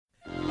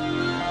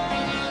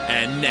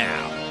And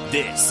now,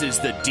 this is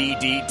the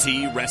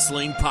DDT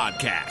Wrestling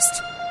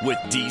Podcast with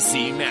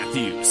DC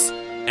Matthews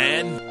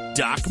and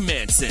Doc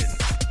Manson.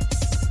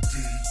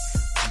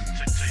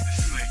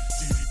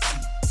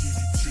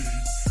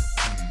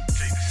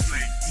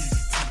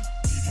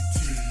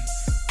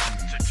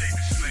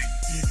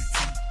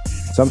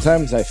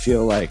 Sometimes I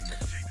feel like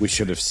we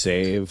should have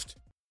saved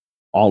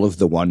all of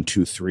the 1,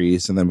 2,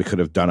 3s, and then we could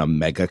have done a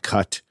mega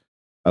cut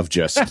of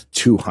just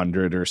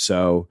 200 or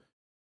so.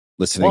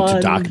 Listening to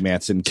Doc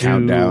Manson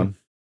countdown.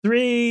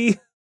 3.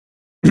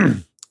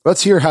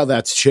 Let's hear how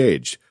that's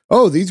changed.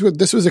 Oh,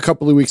 this was a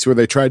couple of weeks where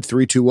they tried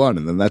 3, 2, 1,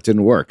 and then that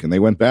didn't work, and they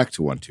went back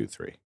to 1, 2,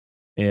 3.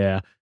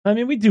 Yeah, I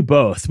mean we do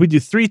both. We do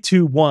 3,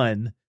 2,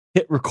 1,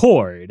 hit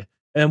record,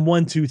 and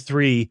 1, 2,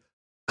 3,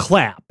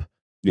 clap.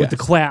 Yes. With the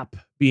clap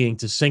being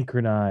to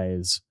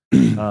synchronize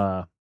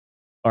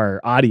our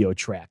audio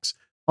tracks.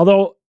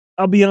 Although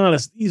I'll be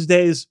honest, these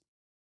days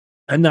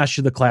I'm not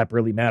sure the clap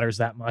really matters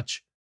that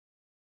much.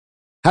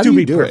 How do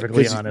you do it?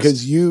 Honest.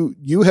 Because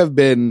you have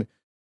been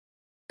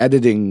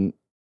editing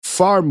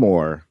far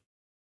more.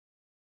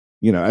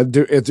 You know, at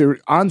the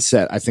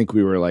onset, I think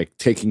we were like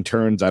taking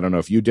turns. I don't know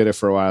if you did it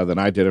for a while, then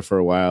I did it for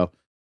a while,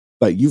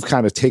 but you've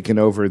kind of taken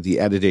over the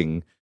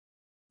editing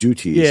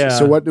duties. Yeah.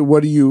 So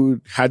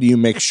how do you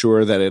make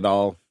sure that it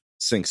all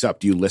syncs up?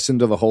 Do you listen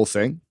to the whole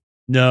thing?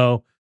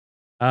 No.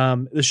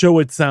 The show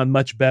would sound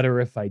much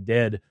better if I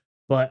did,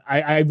 but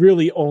I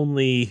really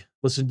only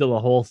listen to the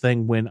whole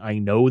thing when I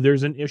know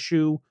there's an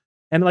issue.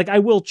 And like I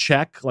will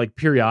check like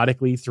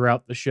periodically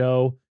throughout the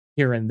show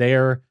here and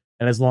there.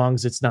 And as long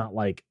as it's not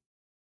like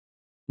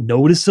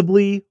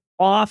noticeably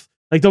off,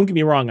 like don't get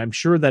me wrong, I'm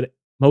sure that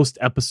most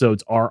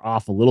episodes are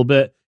off a little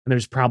bit. And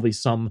there's probably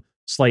some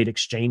slight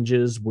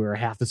exchanges where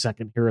half a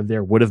second here or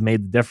there would have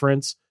made the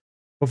difference.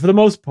 But for the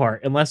most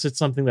part, unless it's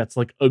something that's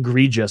like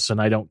egregious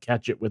and I don't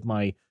catch it with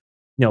my,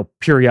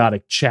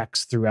 periodic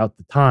checks throughout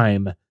the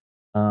time,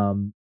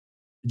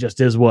 it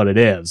just is what it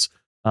is.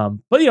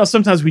 But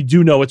sometimes we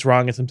do know it's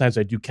wrong, and sometimes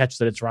I do catch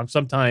that it's wrong.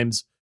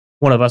 Sometimes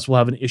one of us will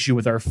have an issue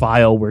with our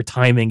file where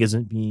timing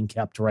isn't being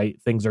kept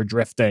right, things are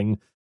drifting,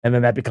 and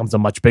then that becomes a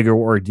much bigger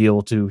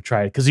ordeal to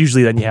try, because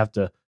usually then you have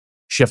to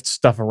shift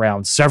stuff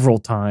around several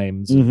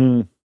times.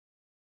 Mm-hmm.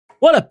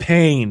 What a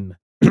pain.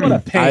 What a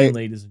pain,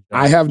 ladies and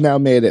gentlemen. I have now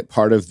made it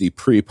part of the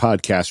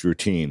pre-podcast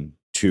routine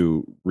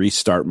to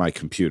restart my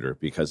computer,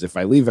 because if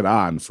I leave it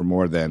on for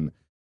more than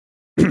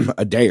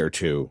a day or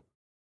two.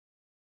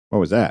 What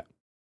was that?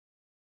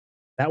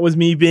 That was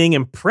me being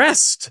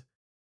impressed.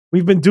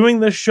 We've been doing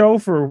this show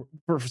for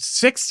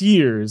 6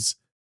 years.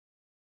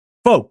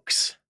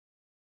 Folks,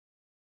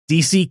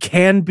 DC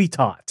can be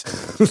taught.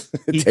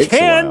 He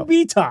can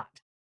be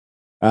taught.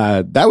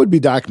 That would be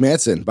Doc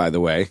Manson, by the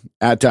way,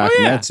 at Doc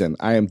Manson.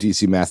 I am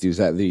DC Matthews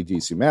at the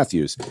DC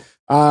Matthews.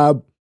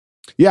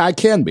 Yeah, I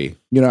can be.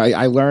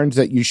 I learned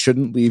that you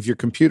shouldn't leave your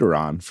computer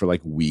on for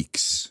like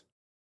weeks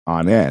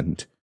on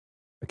end.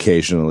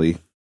 Occasionally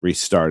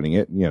restarting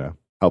it,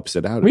 helps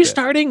it out.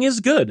 Restarting is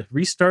good.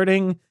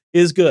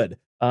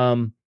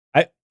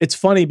 It's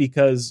funny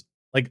because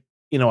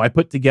I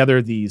put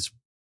together these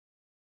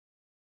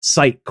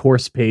site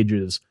course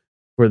pages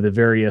for the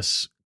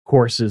various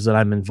courses that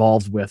I'm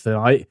involved with, and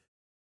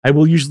I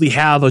will usually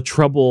have a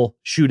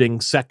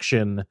troubleshooting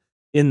section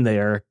in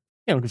there,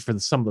 for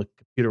some of the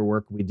computer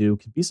work we do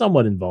can be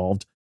somewhat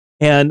involved.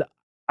 And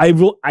I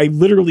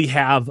literally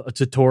have a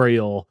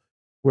tutorial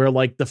where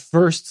like the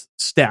first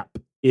step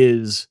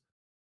is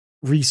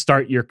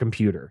restart your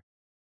computer.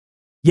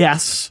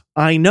 Yes,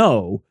 I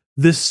know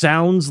this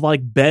sounds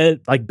like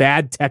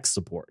bad tech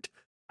support.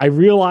 I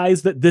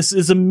realize that this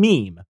is a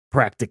meme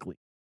practically,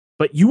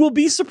 but you will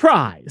be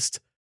surprised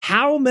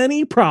how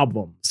many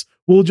problems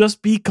will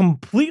just be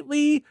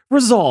completely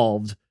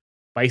resolved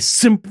by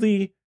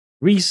simply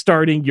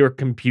restarting your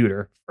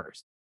computer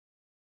first.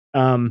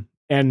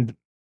 And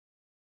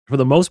for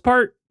the most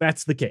part,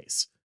 that's the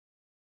case.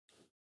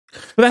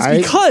 But that's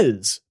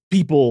because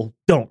people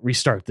don't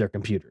restart their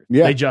computers.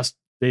 Yeah. They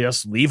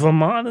just leave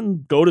them on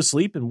and go to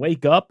sleep and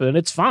wake up and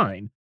it's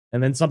fine.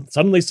 And then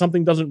suddenly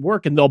something doesn't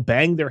work and they'll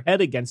bang their head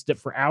against it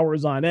for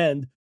hours on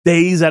end,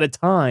 days at a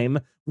time,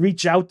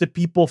 reach out to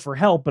people for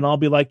help. And I'll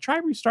be like, try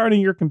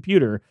restarting your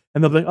computer.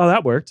 And they'll be like, oh,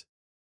 that worked.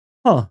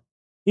 Huh.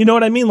 You know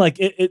what I mean? Like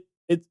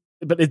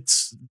but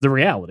it's the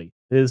reality.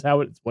 It is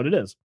what it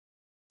is.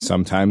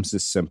 Sometimes the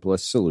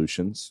simplest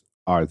solutions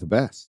are the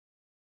best.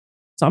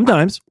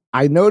 Sometimes.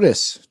 I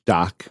notice,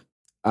 Doc,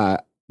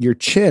 your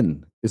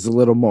chin is a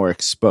little more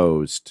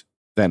exposed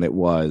than it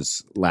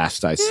was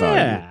last I saw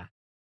you.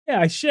 Yeah,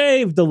 I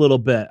shaved a little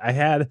bit.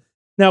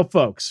 Now,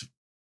 folks,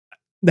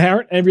 there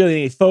aren't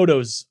really any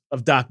photos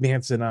of Doc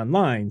Manson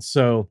online,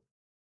 so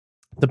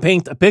to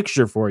paint a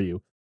picture for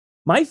you,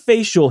 my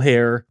facial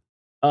hair,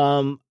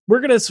 we're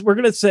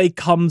gonna say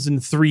comes in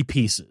 3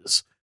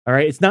 pieces. All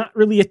right, it's not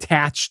really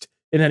attached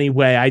in any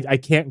way. I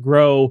can't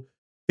grow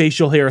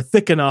facial hair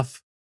thick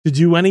enough to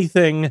do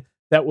anything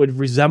that would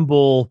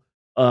resemble,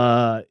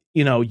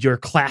 your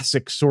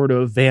classic sort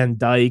of Van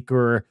Dyke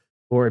or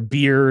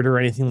beard or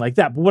anything like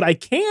that. But what I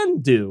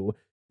can do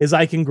is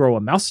I can grow a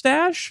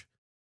mustache.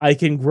 I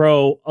can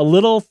grow a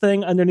little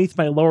thing underneath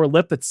my lower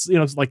lip that's,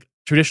 it's like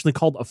traditionally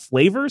called a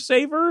flavor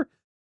saver.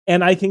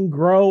 And I can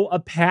grow a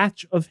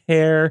patch of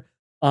hair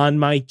on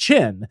my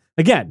chin.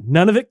 Again,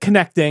 none of it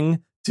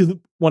connecting to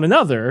one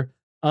another.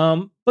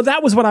 But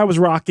that was what I was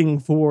rocking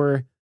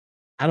for,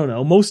 I don't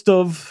know, most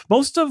of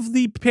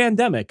the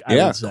pandemic. I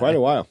would say. Quite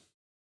a while.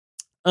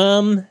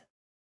 And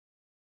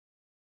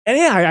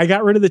yeah, I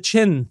got rid of the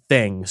chin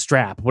thing,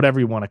 strap, whatever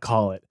you want to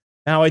call it.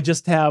 Now I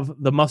just have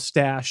the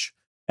mustache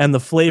and the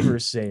flavor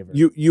saver.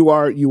 You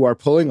are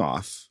pulling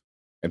off.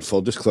 And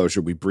full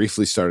disclosure, we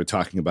briefly started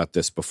talking about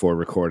this before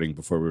recording,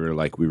 before we were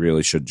like, we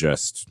really should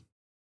just.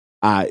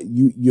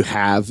 You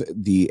have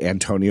the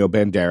Antonio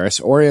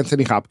Banderas or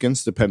Anthony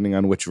Hopkins, depending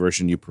on which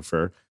version you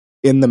prefer,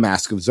 in The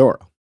Mask of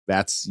Zorro.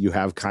 You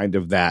have kind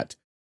of that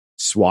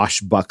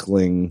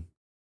swashbuckling,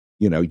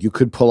 you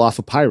could pull off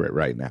a pirate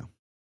right now.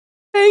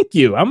 Thank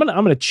you. I'm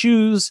gonna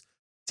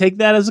take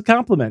that as a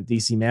compliment,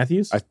 DC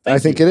Matthews. I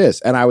think it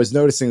is. And I was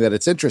noticing that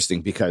it's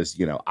interesting because,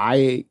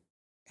 I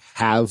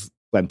have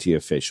plenty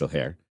of facial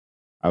hair.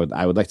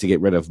 I would like to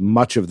get rid of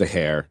much of the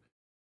hair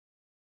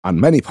on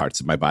many parts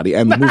of my body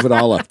and move it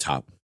all up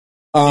top.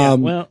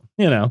 But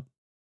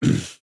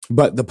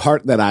the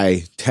part that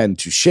I tend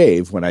to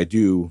shave when I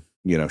do,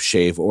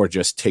 shave or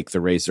just take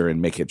the razor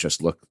and make it just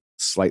look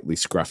slightly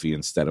scruffy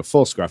instead of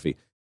full scruffy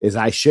is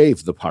I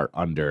shave the part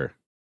under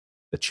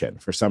the chin.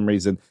 For some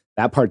reason,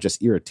 that part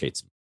just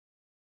irritates me.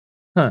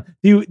 Huh.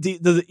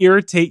 Does it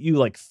irritate you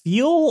like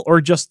feel or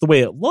just the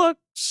way it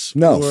looks?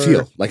 No,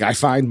 feel. Like I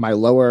find my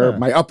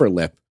my upper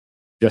lip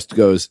just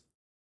goes.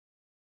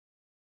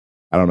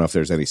 I don't know if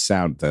there's any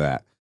sound to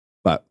that,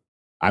 but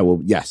I will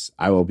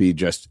be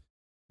just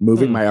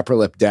moving my upper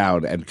lip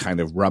down and kind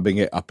of rubbing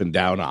it up and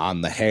down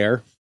on the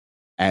hair.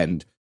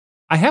 And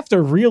I have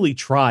to really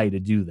try to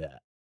do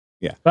that.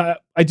 Yeah.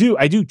 But I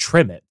do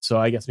trim it. So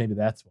I guess maybe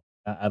that's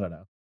I don't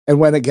know. And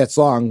when it gets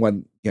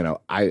long,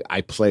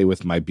 I play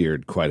with my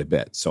beard quite a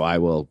bit. So I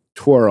will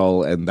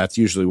twirl, and that's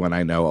usually when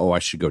I know, I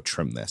should go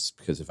trim this,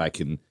 because if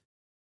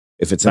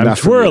it's enough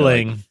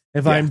twirling,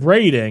 I'm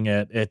braiding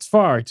it, it's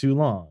far too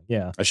long.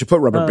 Yeah. I should put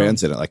rubber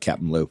bands in it like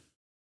Captain Lou.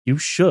 You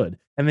should.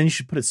 And then you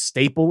should put a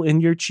staple in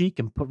your cheek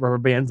and put rubber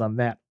bands on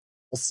that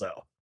also.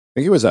 I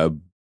think it was a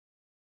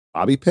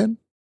bobby pin.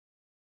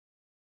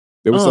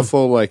 It was the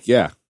full, like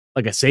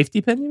a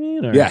safety pin, you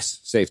mean? Or? Yes,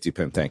 safety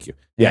pin. Thank you.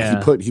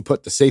 Yeah, he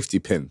put the safety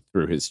pin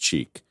through his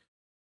cheek,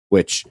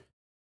 which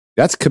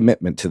that's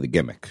commitment to the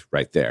gimmick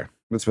right there.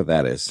 That's what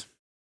that is.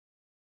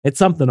 It's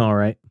something, all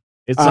right.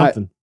 It's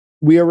something.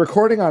 We are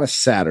recording on a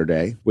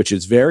Saturday, which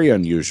is very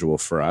unusual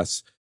for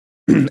us.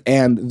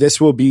 And this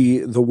will be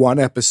the one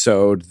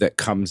episode that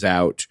comes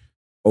out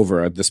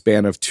over the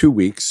span of 2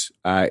 weeks.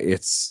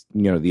 It's,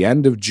 the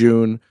end of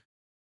June.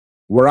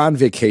 We're on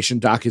vacation.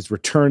 Doc is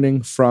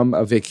returning from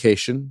a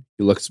vacation.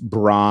 He looks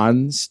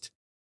bronzed.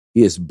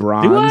 He is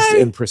bronzed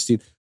and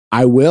pristine.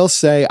 I will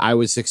say I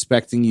was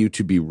expecting you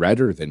to be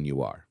redder than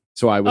you are.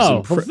 So I was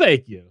well,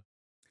 thank you.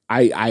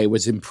 I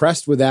was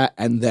impressed with that.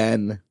 And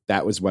then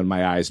that was when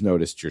my eyes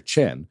noticed your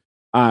chin.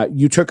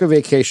 You took a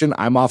vacation.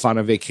 I'm off on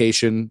a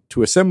vacation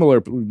to a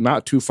similar,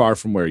 not too far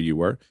from where you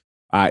were,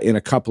 in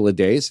a couple of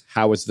days.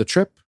 How was the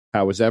trip?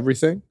 How was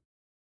everything?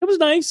 It was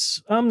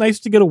nice.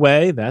 Nice to get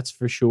away. That's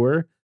for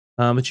sure.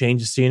 A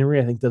change of scenery.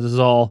 I think this is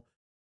all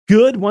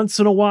good once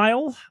in a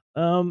while.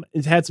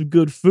 It had some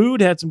good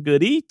food, had some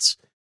good eats.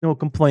 No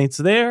complaints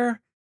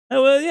there.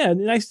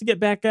 Nice to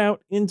get back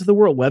out into the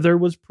world. Weather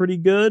was pretty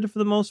good for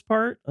the most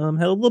part. Had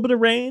a little bit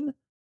of rain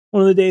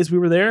one of the days we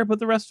were there, but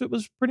the rest of it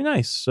was pretty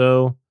nice.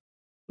 So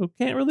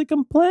can't really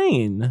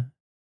complain.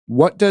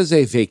 What does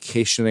a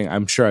vacationing,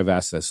 I'm sure I've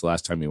asked this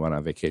last time you went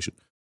on vacation.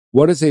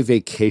 What does a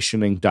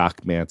vacationing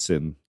Doc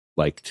Manson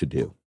like to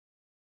do?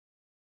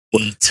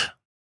 Eat.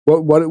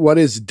 What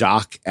is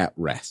Doc at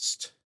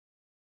rest?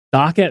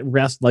 Doc at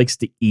rest likes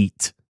to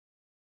eat.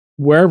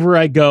 Wherever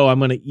I go, I'm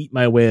going to eat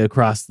my way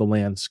across the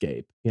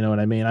landscape. You know what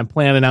I mean? I'm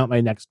planning out my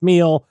next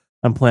meal.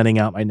 I'm planning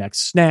out my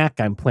next snack.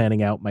 I'm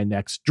planning out my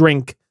next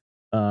drink.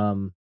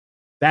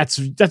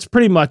 That's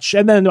pretty much.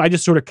 And then I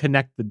just sort of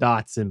connect the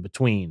dots in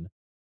between.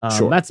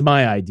 Sure. That's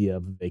my idea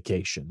of a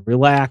vacation.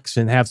 Relax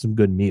and have some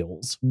good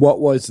meals. What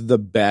was the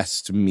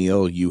best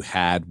meal you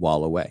had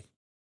while away?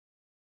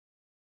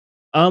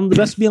 The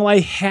best meal I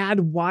had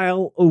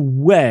while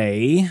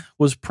away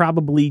was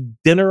probably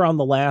dinner on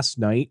the last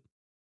night.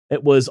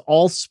 It was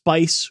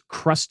allspice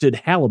crusted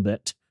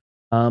halibut,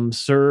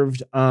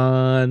 served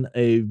on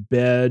a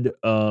bed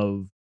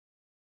of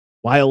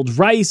wild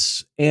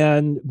rice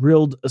and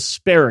grilled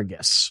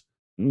asparagus,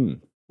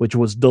 which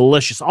was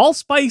delicious.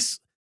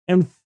 Allspice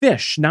and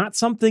fish, not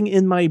something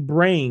in my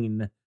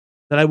brain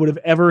that I would have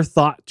ever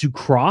thought to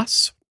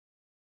cross.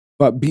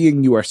 But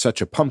being you are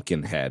such a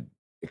pumpkin head,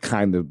 it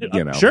kind of,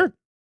 Sure.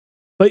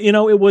 But,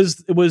 it was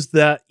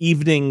the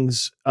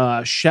evening's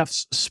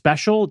chef's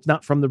special. It's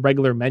not from the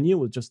regular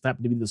menu. It just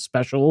happened to be the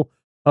special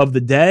of the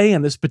day.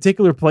 And this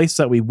particular place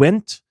that we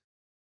went,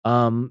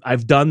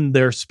 I've done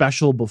their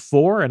special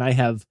before, and I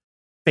have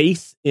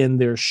faith in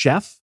their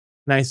chef.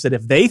 And I said,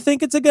 if they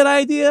think it's a good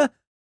idea,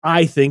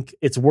 I think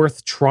it's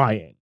worth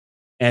trying.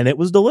 And it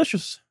was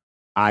delicious.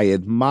 I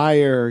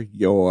admire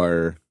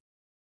your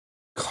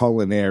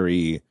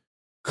culinary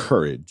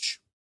courage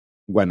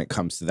when it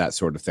comes to that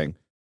sort of thing.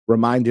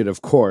 Reminded,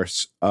 of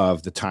course,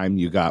 of the time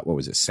you got, what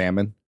was it,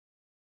 salmon?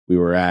 We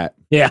were at,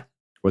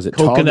 was it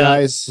Tall coconut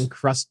Guys?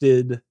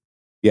 Encrusted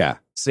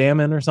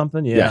salmon or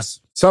something? Yeah. Yes.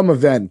 Some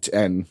event,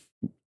 and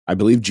I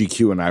believe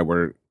GQ and I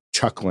were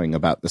chuckling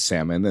about the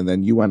salmon, and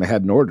then you went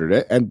ahead and ordered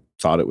it and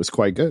thought it was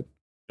quite good.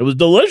 It was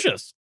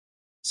delicious.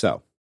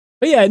 So.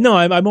 But yeah, no,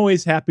 I'm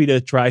always happy to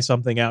try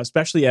something out,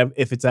 especially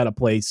if it's at a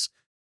place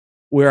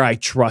where I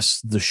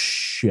trust the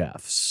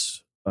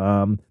chefs.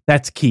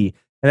 That's key.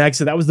 And like I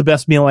said, that was the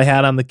best meal I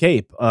had on the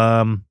Cape.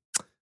 Yeah,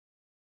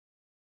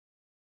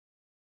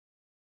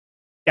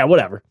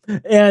 whatever.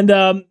 And,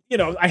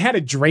 I had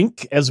a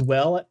drink as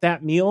well at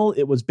that meal.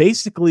 It was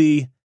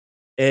basically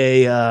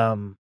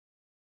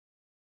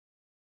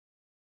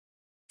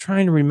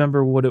trying to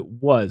remember what it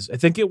was. I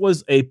think it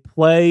was a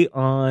play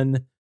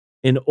on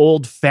an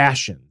old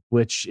fashioned,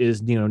 which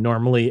is,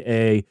 normally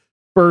a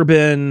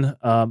bourbon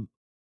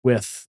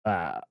with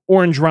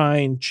orange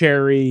rind,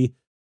 cherry,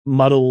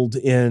 muddled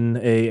in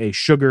a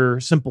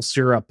sugar, simple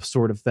syrup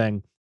sort of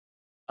thing.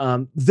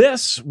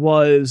 This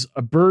was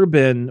a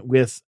bourbon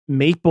with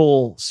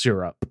maple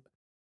syrup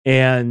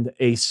and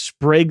a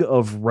sprig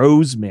of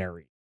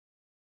rosemary.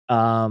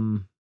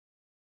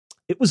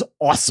 It was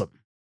awesome.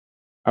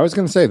 I was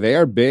going to say, they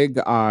are big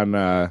on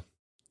the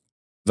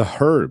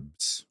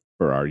herbs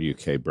for our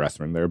UK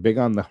brethren. They're big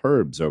on the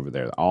herbs over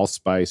there.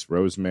 Allspice,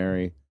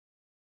 rosemary.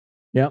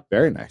 Yeah.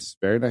 Very nice.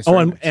 Very nice. Oh,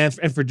 very nice.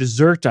 And for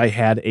dessert, I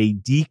had a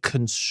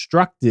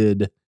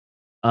deconstructed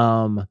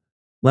lemon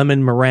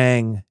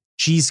meringue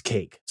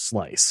cheesecake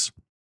slice.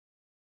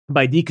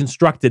 By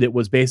deconstructed, it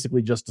was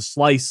basically just a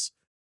slice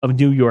of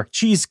New York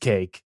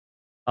cheesecake,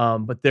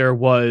 but there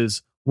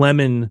was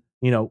lemon,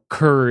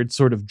 curd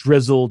sort of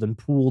drizzled and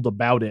pooled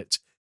about it.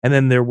 And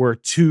then there were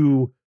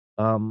 2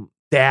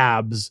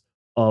 dabs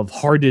of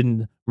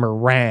hardened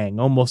meringue,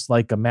 almost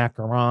like a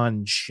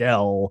macaron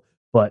shell,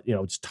 but,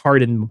 just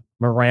hardened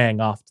meringue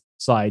off the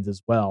sides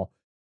as well.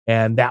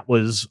 And that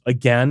was,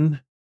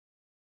 again,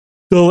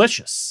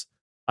 delicious.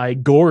 I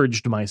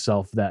gorged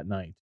myself that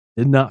night.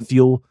 Did not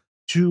feel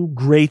too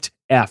great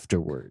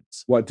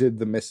afterwards. What did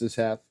the missus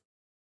have?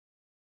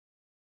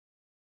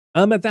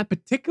 At that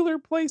particular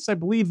place, I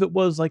believe it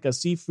was like a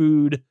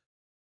seafood.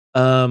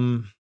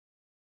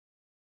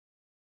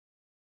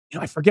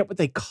 I forget what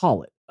they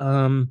call it.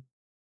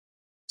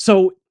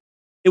 So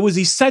it was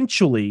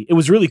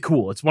really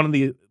cool. It's one of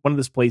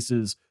this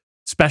place's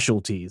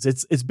specialties.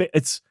 It's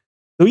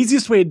the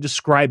easiest way to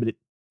describe it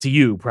to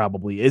you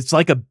probably. It's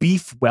like a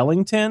beef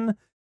Wellington,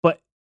 but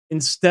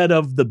instead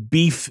of the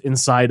beef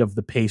inside of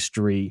the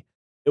pastry,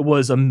 it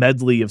was a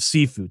medley of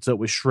seafood. So it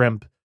was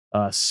shrimp,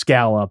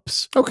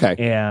 scallops,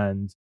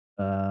 and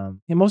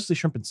mostly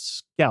shrimp and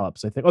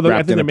scallops, I think. Although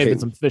I think there may have been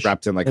some fish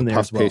wrapped in like a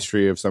puff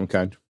pastry of some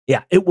kind.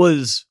 Yeah, it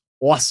was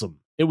awesome.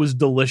 It was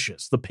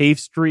delicious. The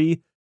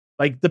pastry,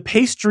 like the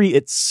pastry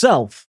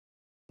itself,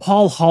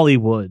 Paul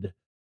Hollywood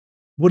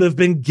would have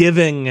been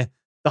giving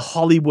the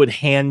Hollywood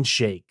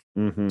handshake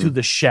to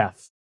the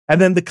chef.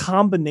 And then the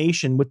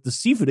combination with the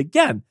seafood,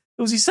 again,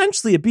 it was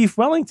essentially a beef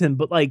Wellington,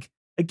 but like,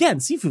 again,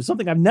 seafood,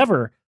 something I've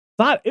never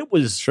thought it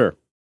was. Sure.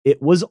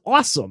 It was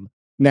awesome.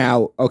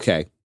 Now,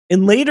 okay.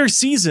 In later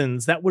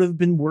seasons, that would have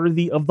been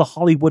worthy of the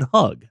Hollywood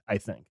hug, I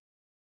think.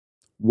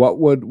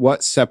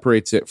 What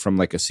separates it from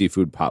like a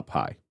seafood pot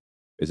pie?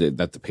 Is it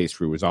that the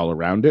pastry was all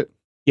around it?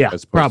 Yeah,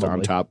 as opposed probably to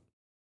on top.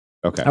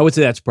 Okay, I would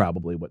say that's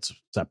probably what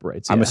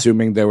separates. I'm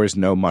assuming there was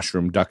no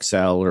mushroom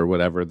duxelle or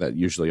whatever that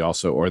usually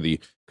also,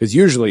 because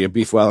usually a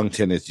beef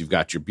Wellington is you've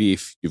got your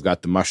beef, you've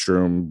got the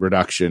mushroom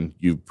reduction,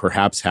 you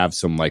perhaps have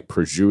some like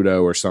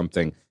prosciutto or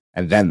something,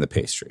 and then the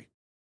pastry.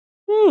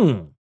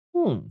 I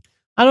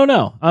don't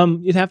know.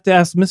 You'd have to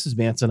ask Mrs.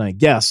 Manson, I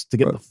guess, to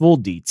get the full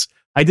deets.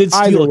 I did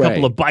steal a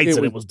couple of bites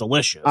and it was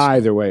delicious.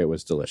 Either way, it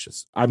was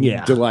delicious. I'm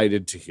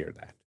delighted to hear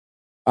that.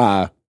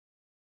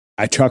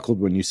 I chuckled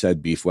when you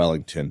said beef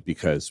Wellington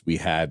because we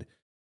had,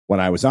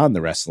 when I was on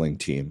the wrestling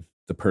team,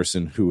 the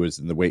person who was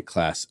in the weight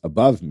class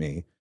above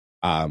me,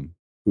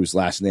 whose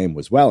last name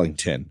was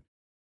Wellington,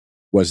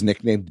 was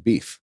nicknamed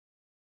Beef.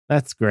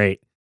 That's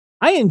great.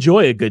 I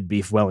enjoy a good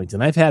beef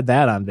Wellington. I've had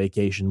that on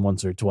vacation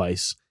once or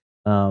twice.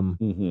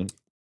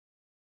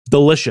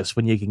 Delicious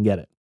when you can get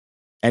it.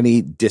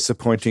 Any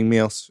disappointing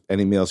meals?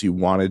 Any meals you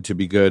wanted to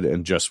be good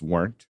and just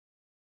weren't?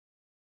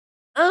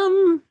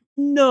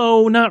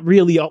 No, not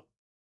really.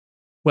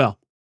 Well,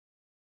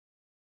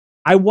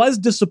 I was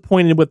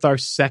disappointed with our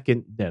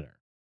second dinner.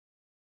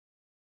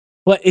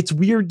 But it's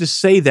weird to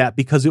say that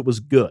because it was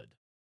good.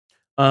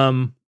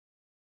 But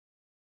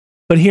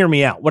hear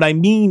me out. What I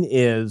mean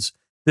is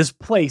this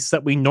place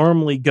that we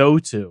normally go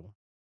to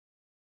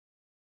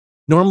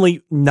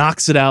normally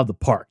knocks it out of the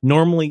park.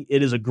 Normally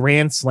it is a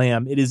grand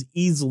slam. It is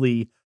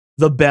easily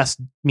the best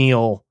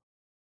meal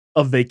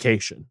of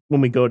vacation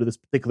when we go to this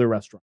particular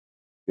restaurant.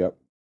 Yep.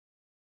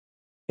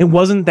 It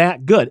wasn't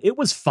that good. It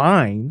was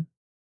fine.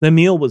 The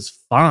meal was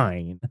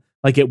fine.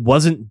 Like, it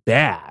wasn't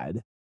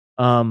bad.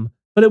 But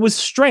it was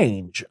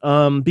strange.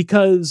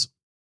 Because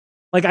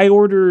like I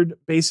ordered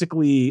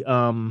basically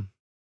some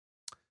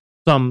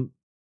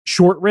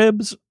short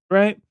ribs,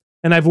 right?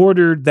 And I've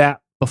ordered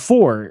that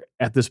before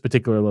at this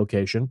particular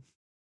location.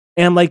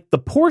 And like the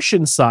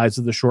portion size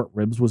of the short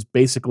ribs was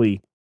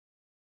basically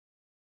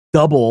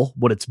double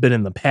what it's been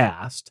in the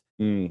past.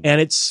 And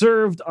it's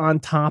served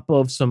on top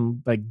of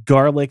some like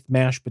garlic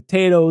mashed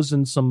potatoes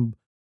and some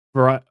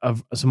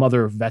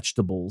other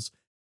vegetables.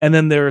 And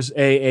then there's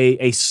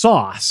a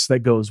sauce that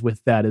goes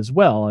with that as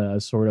well,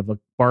 sort of a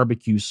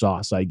barbecue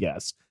sauce, I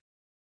guess.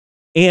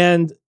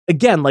 And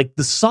again, like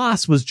the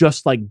sauce was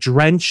just like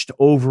drenched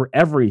over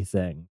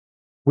everything,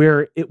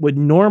 where it would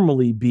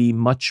normally be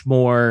much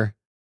more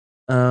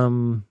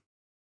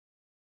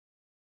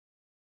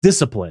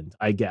disciplined,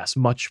 I guess,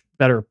 much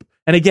better.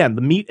 And again,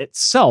 the meat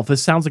itself,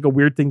 this sounds like a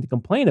weird thing to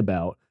complain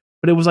about,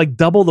 but it was like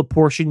double the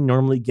portion you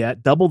normally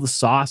get, double the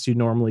sauce you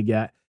normally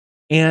get.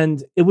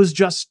 And it was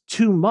just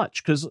too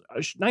much, because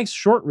a nice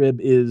short rib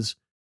is,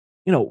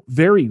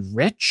 very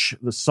rich.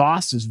 The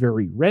sauce is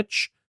very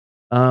rich.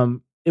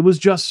 It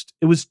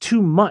was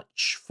too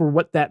much for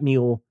what that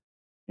meal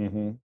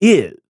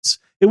is.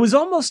 It was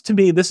almost, to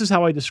me, this is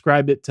how I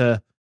described it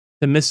to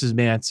Mrs.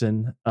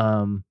 Manson.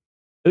 And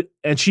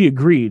she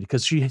agreed,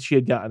 because she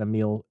had gotten a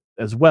meal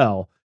as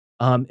well.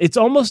 It's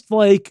almost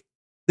like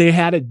they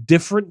had a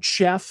different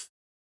chef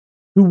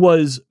who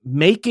was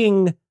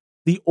making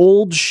the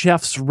old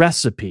chef's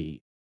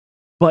recipe,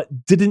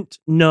 but didn't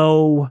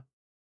know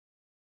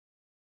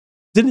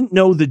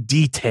the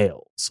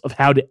details of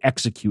how to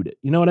execute it.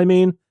 You know what I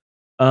mean?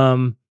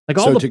 Like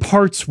all the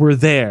parts were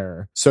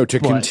there. So to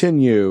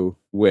continue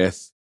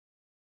with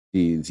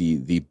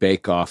the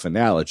bake-off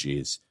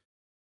analogies,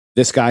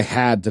 this guy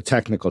had the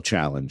technical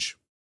challenge,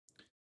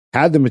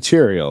 had the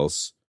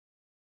materials,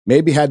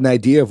 maybe had an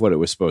idea of what it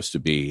was supposed to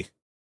be,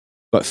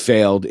 but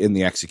failed in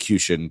the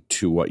execution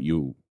to what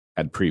you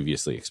had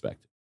previously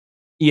expected.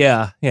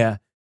 Yeah.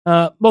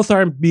 Both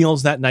our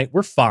meals that night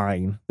were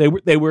fine. They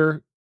were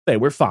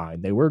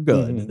fine. They were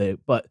good.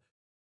 But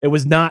it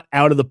was not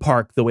out of the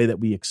park the way that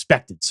we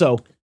expected. So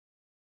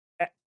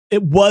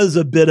it was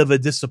a bit of a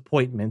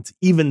disappointment,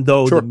 even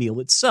though the meal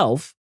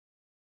itself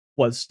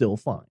was still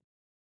fine.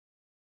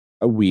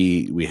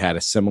 We had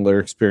a similar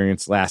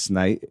experience last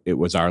night. It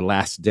was our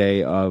last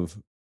day of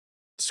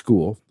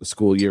school. The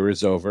school year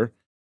is over.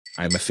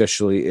 I'm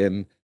officially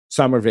in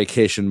summer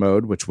vacation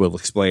mode, which will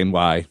explain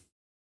why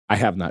I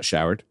have not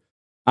showered.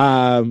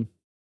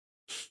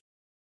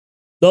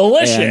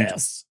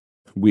 Delicious.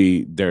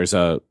 There's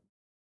a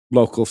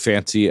local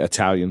fancy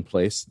Italian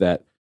place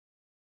that,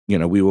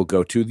 we will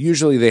go to.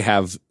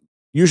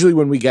 Usually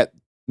when we get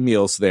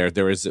meals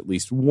there is at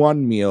least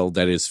one meal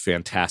that is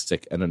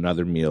fantastic and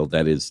another meal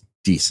that is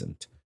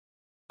decent.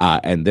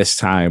 And this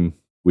time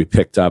we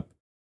picked up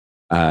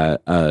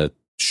a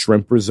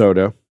shrimp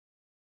risotto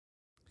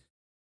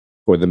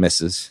for the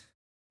missus,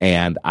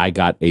 and I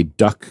got a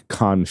duck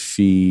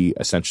confit,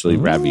 essentially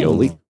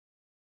ravioli.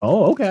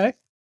 Oh, okay.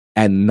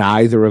 And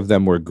neither of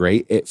them were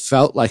great. It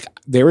felt like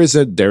there is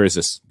a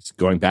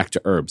going back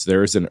to herbs.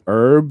 There is an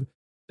herb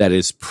that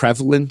is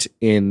prevalent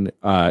in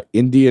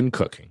Indian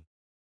cooking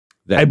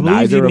that I believe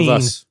neither you of mean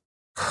us.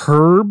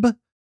 Herb?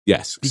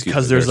 Yes,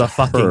 because there's a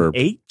fucking herb.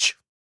 H.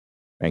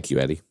 Thank you,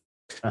 Eddie.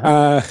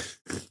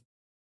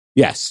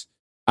 Yes,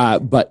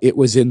 but it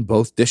was in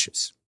both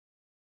dishes,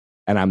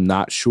 and I'm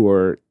not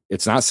sure.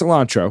 It's not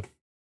cilantro,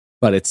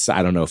 but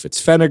I don't know if it's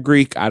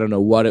fenugreek. I don't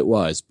know what it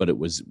was, but it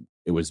was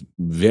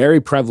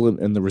very prevalent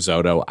in the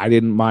risotto. I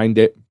didn't mind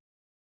it.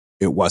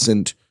 It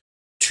wasn't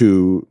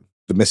to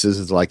the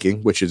missus's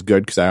liking, which is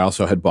good, because I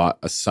also had bought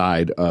a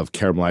side of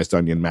caramelized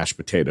onion mashed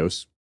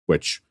potatoes,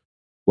 which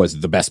was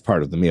the best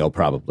part of the meal,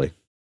 probably.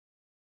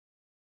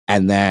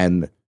 And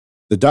then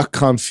the duck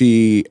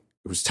confit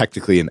was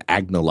technically an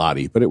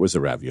agnolotti, but it was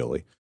a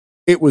ravioli.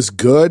 It was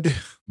good,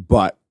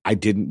 but I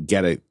didn't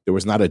get it. There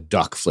was not a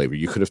duck flavor.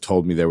 You could have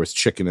told me there was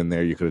chicken in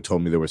there. You could have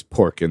told me there was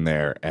pork in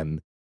there,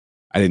 and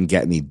I didn't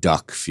get any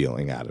duck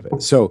feeling out of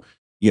it. So,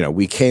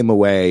 we came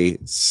away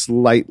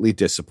slightly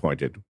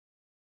disappointed.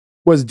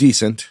 Was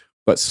decent,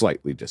 but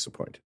slightly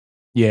disappointed.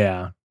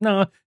 Yeah.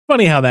 No,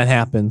 funny how that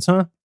happens,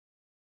 huh?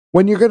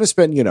 When you're going to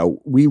spend,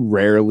 we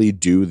rarely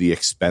do the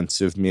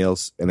expensive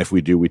meals. And if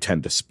we do, we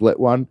tend to split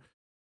one.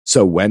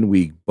 So when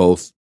we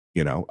both,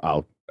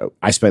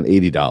 I spent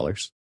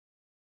 $80,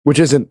 which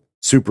isn't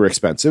super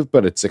expensive,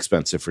 but it's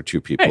expensive for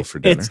two people for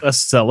dinner. It's a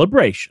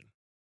celebration.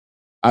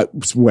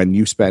 When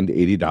you spend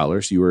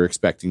 $80, you are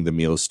expecting the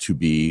meals to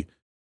be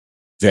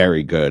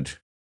very good.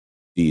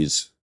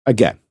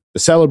 Again, the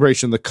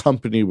celebration, the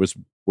company was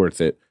worth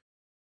it.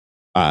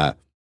 Not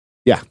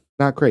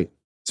great.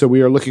 So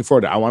we are looking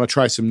forward to. I want to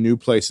try some new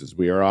places.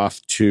 We are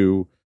off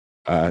to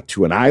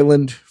an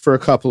island for a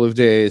couple of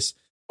days,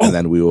 and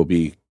then we will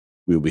be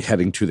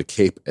heading to the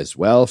Cape as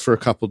well for a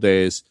couple of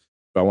days.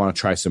 But I want to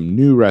try some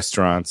new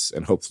restaurants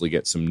and hopefully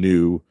get some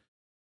new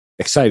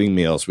exciting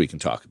meals we can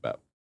talk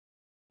about.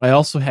 I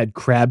also had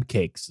crab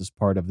cakes as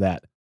part of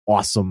that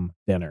awesome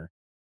dinner.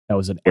 That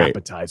was an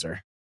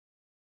appetizer.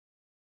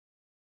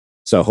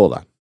 So hold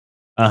on.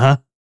 Uh-huh.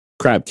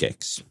 Crab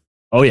cakes.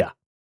 Oh, yeah.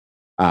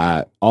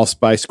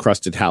 Allspice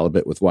crusted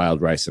halibut with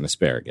wild rice and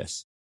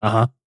asparagus.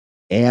 Uh-huh.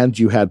 And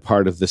you had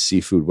part of the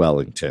seafood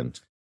Wellington.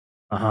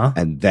 Uh-huh.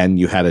 And then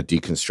you had a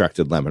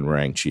deconstructed lemon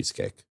meringue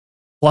cheesecake.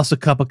 Plus a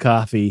cup of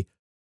coffee,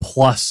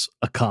 plus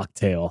a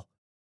cocktail.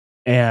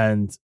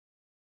 And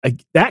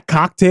that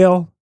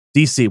cocktail,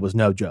 DC, was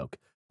no joke.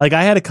 Like,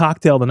 I had a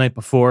cocktail the night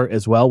before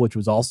as well, which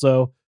was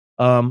also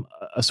a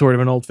sort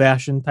of an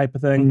old-fashioned type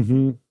of thing.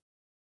 Mm-hmm.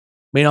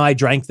 You know, I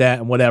drank that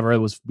and whatever.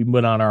 We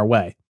went on our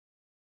way.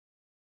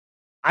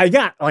 I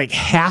got like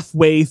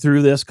halfway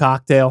through this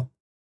cocktail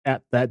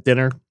at that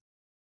dinner,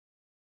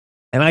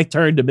 and I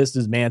turned to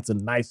Mrs. Manson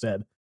and I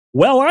said,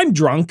 well, I'm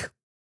drunk.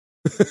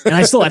 And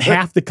I still had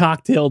half the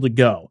cocktail to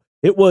go.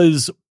 It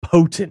was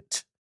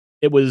potent.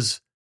 It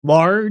was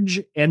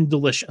large and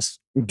delicious.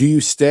 Do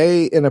you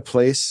stay in a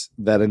place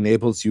that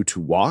enables you to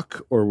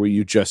walk, or were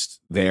you just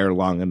there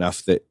long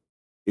enough that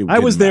I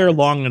was there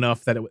long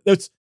enough that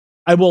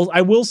I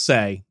will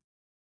say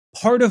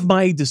part of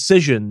my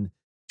decision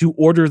to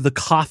order the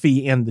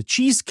coffee and the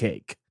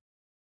cheesecake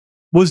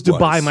was to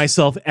buy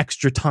myself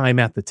extra time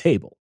at the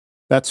table.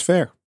 That's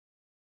fair.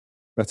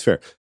 That's fair.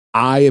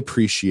 I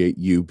appreciate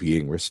you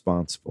being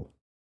responsible.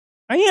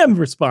 I am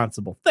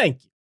responsible.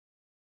 Thank you.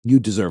 You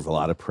deserve a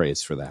lot of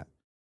praise for that.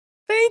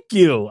 Thank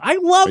you. I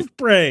love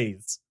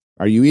praise.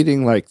 Are you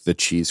eating like the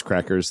cheese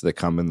crackers that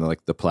come in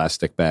the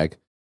plastic bag?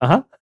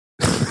 Uh-huh.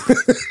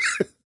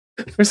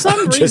 For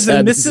some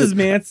reason, Mrs.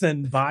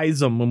 Manson buys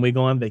them when we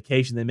go on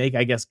vacation. They make,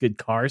 I guess, good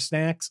car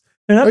snacks.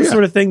 They're not the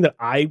sort of thing that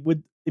I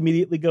would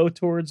immediately go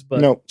towards,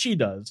 but she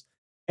does.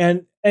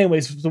 And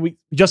anyways, so we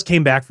just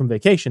came back from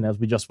vacation, as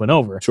we just went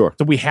over. Sure.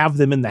 So we have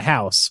them in the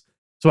house.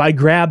 So I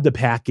grabbed a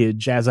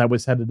package as I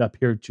was headed up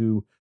here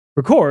to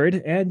record.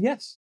 And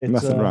yes, it's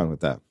nothing wrong with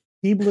that.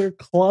 Keebler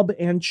Club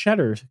and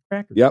Cheddar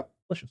crackers. Yep.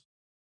 Delicious.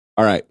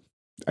 All right.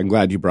 I'm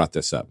glad you brought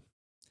this up.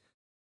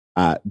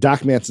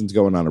 Doc Manson's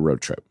going on a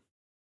road trip.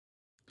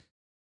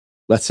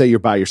 Let's say you're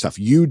by yourself.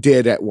 You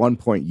did at one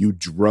point, you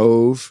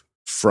drove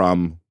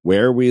from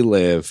where we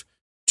live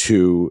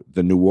to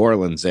the New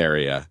Orleans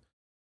area.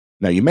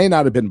 Now, you may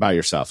not have been by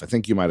yourself. I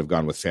think you might have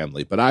gone with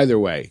family. But either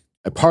way,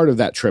 a part of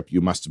that trip, you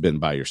must have been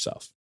by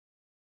yourself.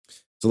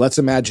 So let's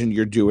imagine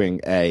you're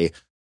doing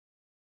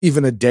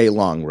even a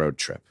day-long road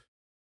trip.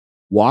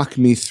 Walk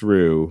me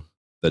through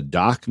the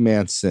Doc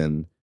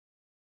Manson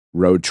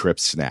road trip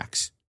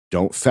snacks.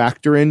 Don't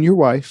factor in your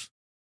wife.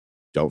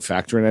 Don't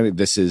factor in any.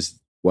 This is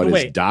what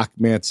is Doc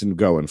Manson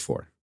going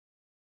for?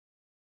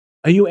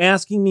 Are you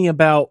asking me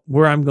about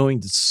where I'm going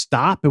to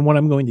stop and what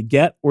I'm going to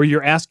get? Or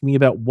you're asking me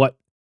about what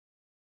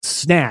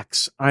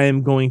snacks I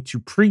am going to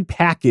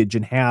pre-package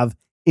and have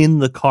in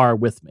the car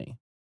with me?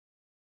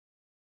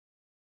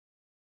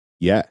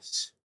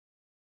 Yes.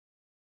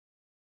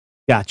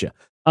 Gotcha.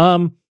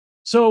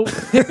 So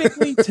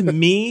typically to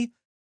me,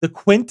 the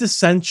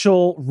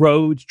quintessential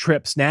road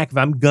trip snack, if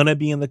I'm going to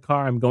be in the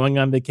car, I'm going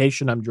on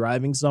vacation, I'm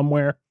driving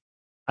somewhere,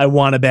 I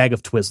want a bag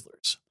of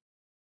Twizzlers.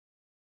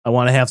 I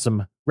want to have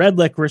some red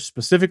licorice,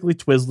 specifically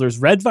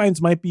Twizzlers. Red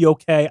Vines might be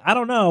okay. I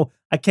don't know.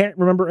 I can't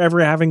remember ever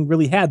having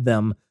really had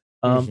them.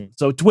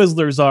 So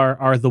Twizzlers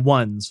are the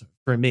ones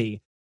for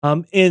me.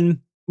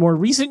 In more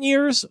recent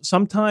years,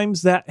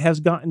 sometimes that has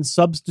gotten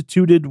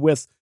substituted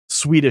with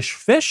Swedish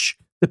Fish,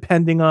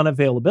 depending on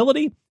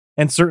availability.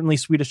 And certainly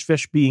Swedish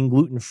Fish being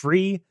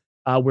gluten-free,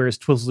 whereas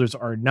Twizzlers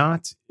are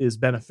not, is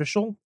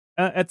beneficial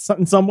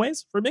in some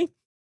ways for me.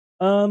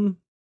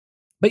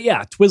 But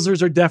yeah,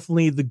 Twizzlers are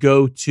definitely the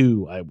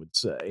go-to, I would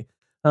say.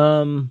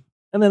 And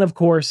then, of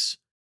course,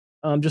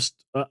 just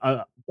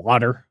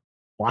water.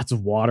 Lots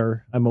of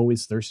water. I'm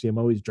always thirsty. I'm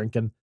always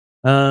drinking.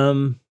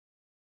 And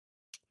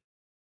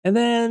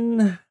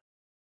then,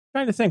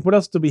 trying to think, what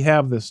else did we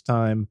have this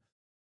time?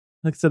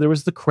 Like I said, there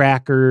was the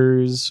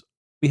crackers.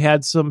 We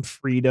had some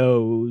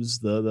Fritos,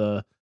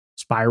 the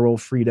spiral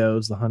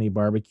Fritos, the honey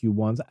barbecue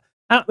ones.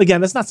 Again,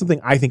 that's not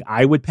something I think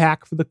I would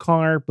pack for the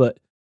car, but,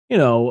 you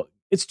know,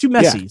 it's too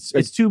messy. Yeah,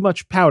 it's too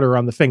much powder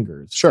on the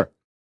fingers. Sure.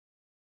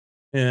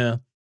 Yeah.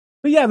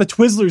 But yeah, the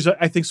Twizzlers,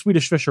 I think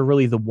Swedish Fish are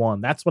really the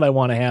one. That's what I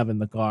want to have in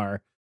the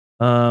car.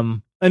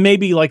 And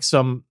maybe like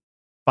some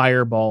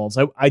Fireballs.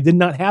 I did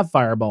not have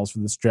Fireballs for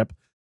this trip.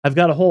 I've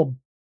got a whole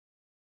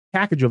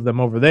package of them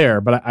over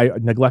there, but I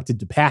neglected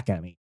to pack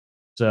any.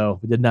 So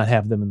we did not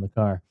have them in the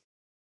car.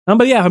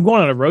 But yeah, I'm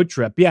going on a road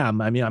trip. Yeah, I'm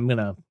going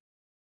to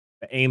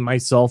aim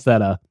myself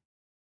at a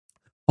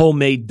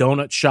homemade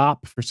donut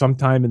shop for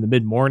sometime in the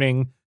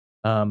mid-morning.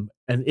 And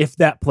if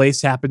that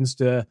place happens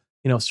to,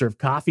 serve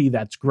coffee,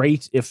 that's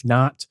great. If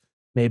not,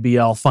 maybe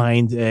I'll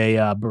find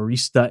a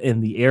barista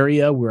in the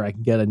area where I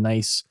can get a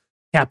nice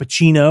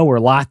cappuccino or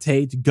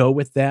latte to go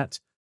with that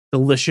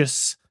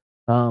delicious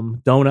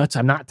donuts.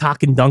 I'm not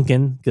talking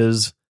Dunkin'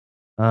 because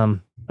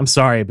I'm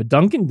sorry, but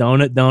Dunkin'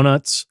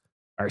 donuts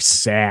are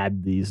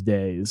sad these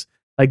days.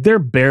 Like, they're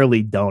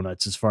barely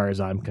donuts as far as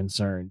I'm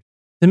concerned.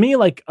 To me,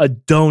 like a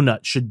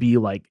donut should be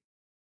like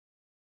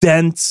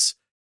dense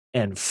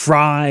and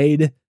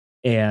fried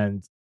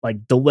and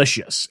like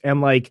delicious.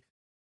 And like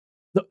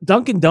the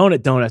Dunkin'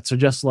 donuts are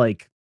just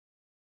like,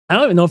 I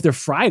don't even know if they're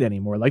fried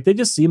anymore. Like they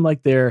just seem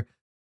like they're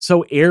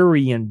so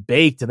airy and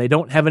baked and they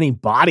don't have any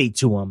body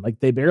to them. Like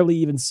they barely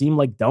even seem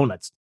like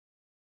donuts.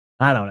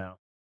 I don't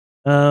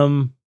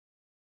know.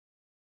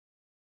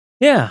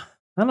 Yeah,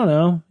 I don't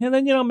know. And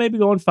then, maybe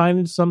go and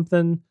find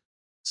something,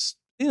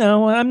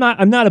 I'm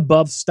not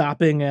above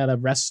stopping at a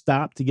rest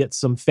stop to get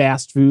some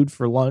fast food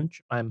for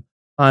lunch. I'm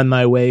on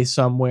my way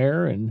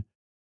somewhere and,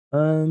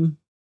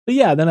 but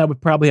yeah, then I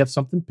would probably have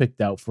something picked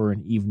out for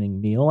an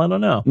evening meal. I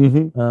don't know.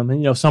 Mm-hmm.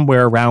 And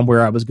somewhere around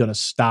where I was going to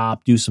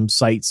stop, do some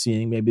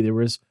sightseeing. Maybe there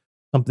was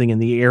something in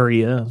the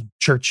area,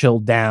 Churchill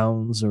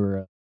Downs or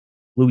a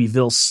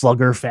Louisville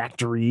Slugger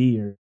Factory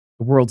or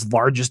the world's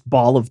largest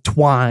ball of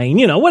twine,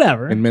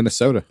 whatever. In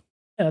Minnesota.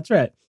 Yeah, that's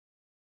right.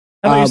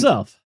 How about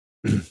yourself?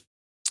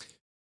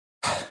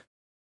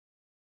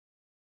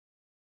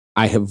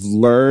 I have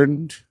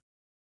learned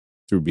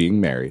through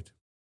being married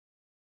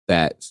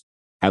that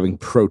having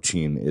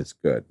protein is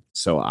good.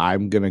 So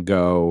I'm going to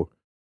go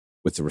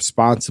with the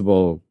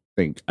responsible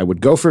thing. I would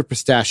go for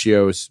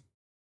pistachios,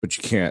 but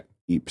you can't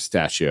eat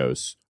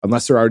pistachios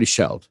unless they're already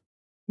shelled.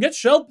 Get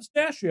shelled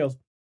pistachios.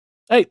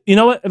 Hey, you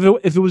know what?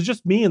 If it was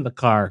just me in the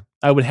car,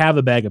 I would have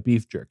a bag of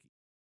beef jerky.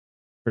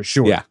 For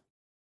sure. Yeah.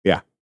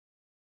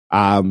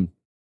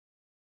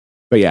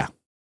 But yeah,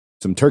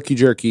 some turkey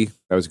jerky.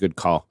 That was a good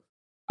call.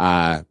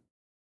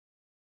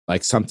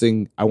 Like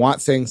something, I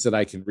want things that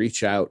I can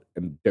reach out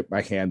and dip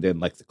my hand in,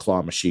 like the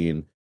claw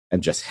machine,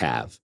 and just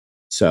have.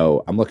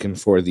 So I'm looking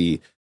for the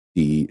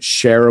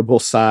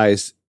shareable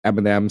size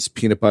M&M's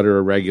peanut butter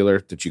or regular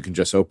that you can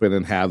just open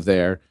and have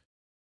there.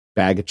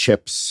 Bag of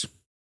chips,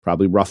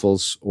 probably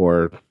Ruffles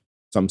or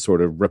some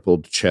sort of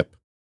rippled chip.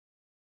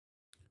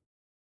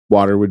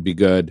 Water would be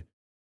good.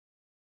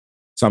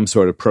 Some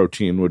sort of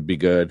protein would be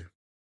good.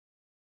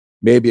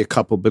 Maybe a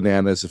couple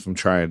bananas if I'm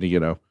trying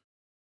to,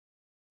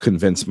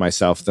 convince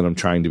myself that I'm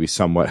trying to be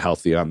somewhat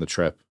healthy on the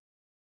trip.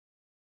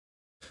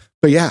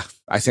 But yeah,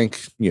 I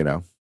think,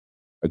 a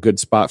good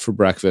spot for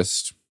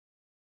breakfast.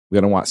 We're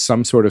going to want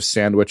some sort of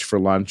sandwich for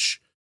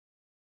lunch.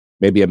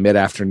 Maybe a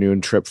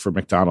mid-afternoon trip for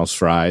McDonald's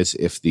fries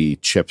if the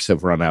chips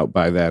have run out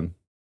by then.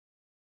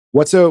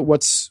 What's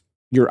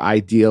your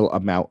ideal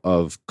amount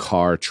of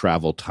car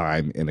travel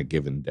time in a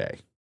given day?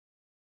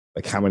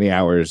 Like how many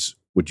hours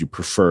would you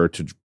prefer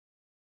to?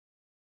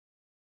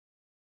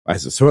 I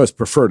suppose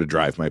prefer to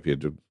drive might be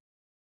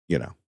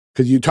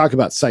because you talk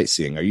about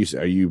sightseeing. Are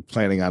you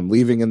planning on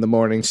leaving in the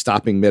morning,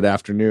 stopping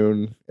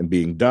mid-afternoon, and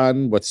being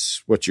done?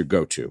 What's your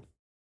go-to?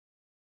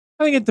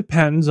 I think it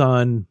depends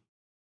on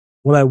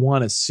what I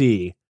want to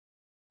see.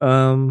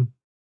 But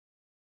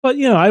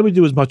I would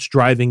do as much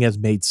driving as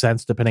made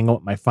sense depending on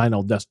what my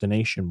final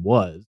destination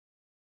was.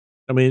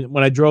 I mean,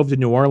 when I drove to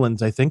New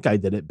Orleans, I think I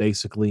did it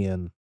basically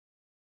in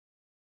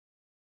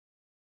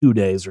 2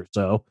 days or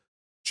so.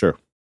 Sure.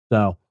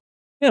 So,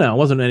 it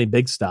wasn't any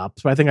big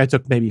stops, but I think I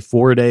took maybe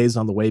 4 days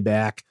on the way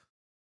back,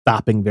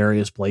 stopping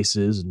various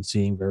places and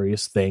seeing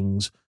various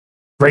things.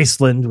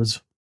 Graceland was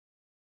a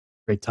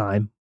great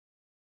time.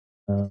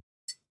 My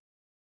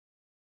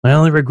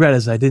only regret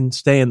is I didn't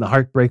stay in the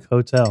Heartbreak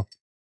Hotel.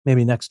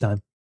 Maybe next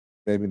time.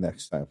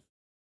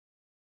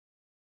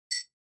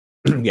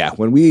 Yeah,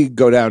 when we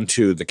go down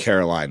to the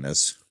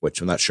Carolinas,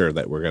 which I'm not sure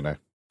that we're going to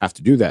have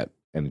to do that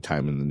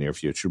anytime in the near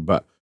future,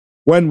 but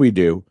when we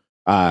do,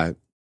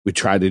 we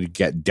try to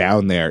get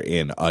down there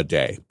in a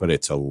day, but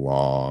it's a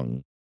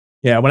long.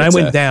 Yeah, when I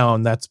went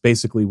down, that's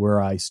basically where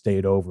I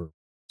stayed over,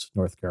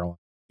 North Carolina.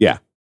 Yeah.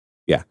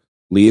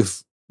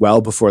 Leave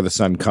well before the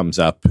sun comes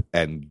up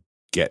and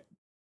get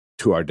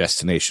to our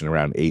destination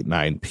around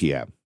 9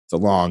 p.m. It's a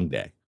long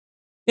day.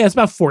 Yeah, it's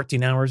about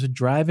 14 hours of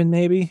driving,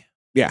 maybe.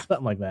 Yeah.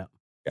 Something like that.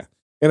 Yeah.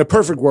 In a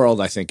perfect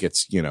world, I think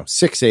it's,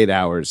 6-8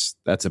 hours.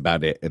 That's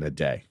about it in a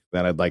day.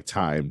 Then I'd like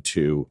time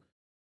to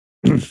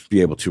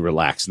be able to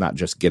relax, not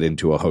just get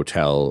into a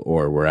hotel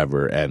or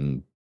wherever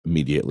and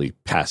immediately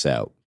pass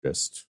out.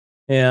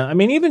 Yeah, I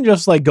mean, even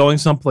just like going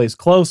someplace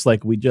close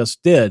like we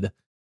just did, I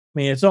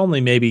mean, it's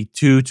only maybe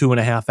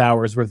 2.5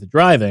 hours worth of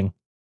driving.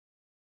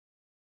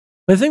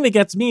 But the thing that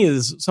gets me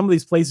is some of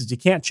these places you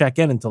can't check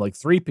in until like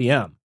 3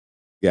 p.m.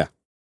 Yeah.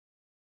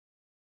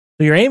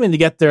 So you're aiming to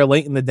get there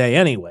late in the day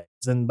anyways.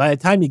 And by the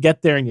time you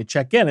get there and you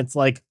check in, it's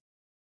like,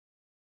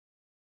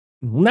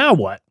 now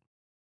what?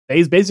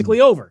 Day's basically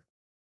over.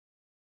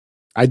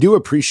 I do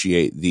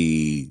appreciate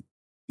the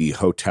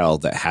hotel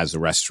that has a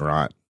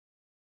restaurant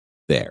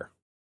there.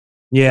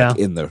 Yeah.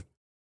 Like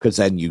because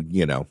then you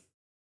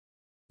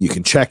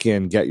can check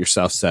in, get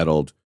yourself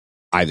settled,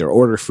 either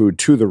order food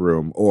to the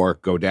room or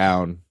go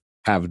down,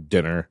 have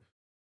dinner,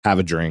 have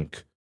a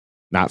drink,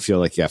 not feel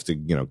like you have to,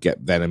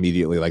 get then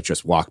immediately like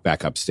just walk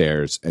back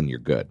upstairs and you're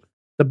good.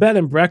 The bed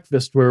and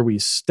breakfast where we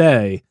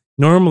stay,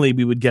 normally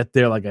we would get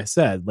there, like I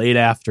said, late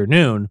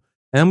afternoon,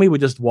 and then we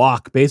would just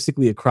walk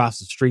basically across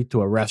the street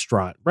to a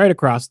restaurant right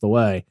across the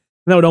way.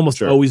 And that would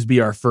almost always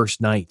be our first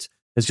night.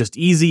 It's just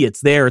easy.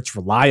 It's there. It's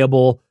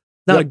reliable.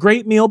 Not a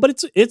great meal,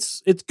 but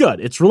it's good.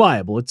 It's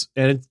reliable. It's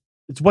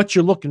what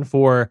you're looking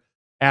for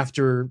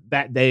after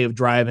that day of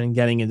driving,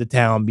 getting into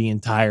town, being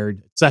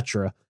tired,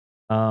 etc.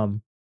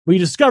 We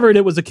discovered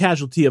it was a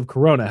casualty of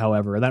Corona,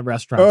 however, and that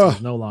restaurant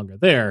was no longer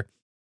there.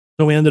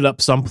 So we ended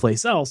up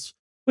someplace else,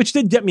 which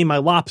did get me my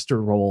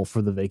lobster roll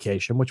for the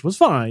vacation, which was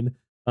fine.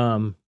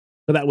 But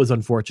that was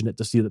unfortunate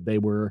to see that they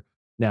were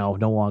now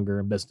no longer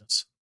in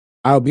business.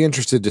 I'll be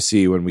interested to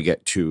see when we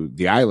get to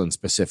the island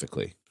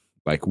specifically,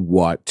 like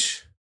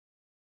what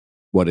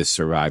has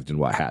survived and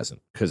what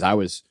hasn't.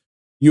 Because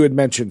you had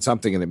mentioned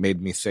something and it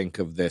made me think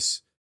of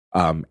this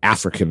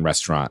African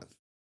restaurant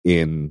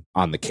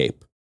on the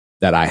Cape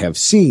that I have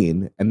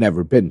seen and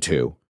never been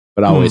to,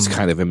 but always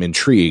kind of am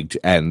intrigued,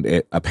 and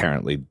it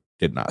apparently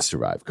did not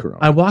survive Corona.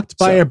 I walked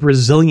by a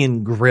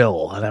Brazilian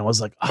grill and I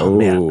was like, oh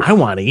man, I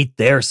want to eat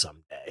there someday.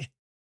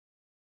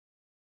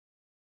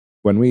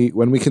 When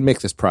we can make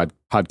this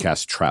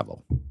podcast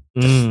travel.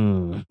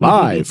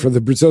 Live for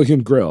the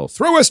Brazilian grill.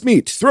 Throw us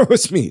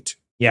meat.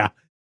 Yeah.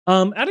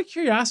 Out of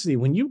curiosity,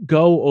 when you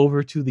go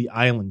over to the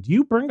island, do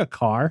you bring a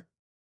car?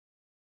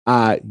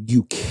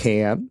 You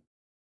can.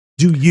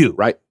 Do you?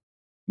 Right.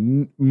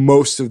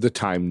 Most of the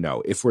time,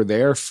 no. If we're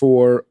there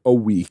for a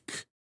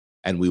week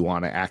and we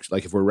want to actually,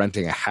 like if we're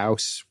renting a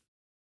house,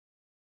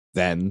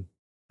 then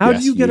how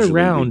do you get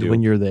around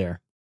when you're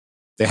there?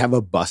 They have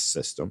a bus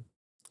system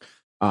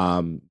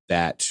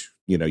that,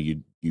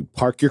 you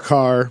park your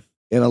car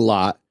in a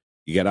lot,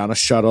 you get on a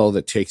shuttle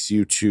that takes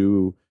you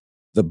to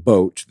the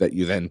boat that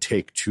you then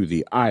take to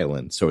the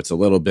island. So it's a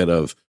little bit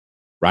of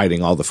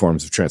riding all the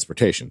forms of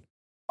transportation.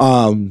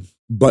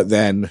 But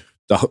then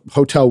the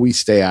hotel we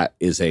stay at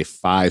is a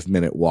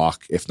 5-minute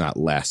walk, if not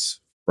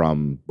less,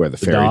 from where the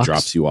ferry docks?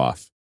 drops you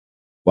off.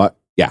 What?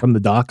 Yeah. From the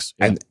docks.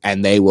 Yeah.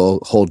 And they will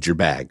hold your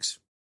bags.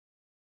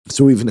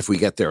 So even if we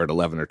get there at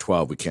 11 or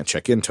 12, we can't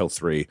check in till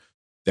 3.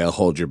 They'll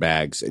hold your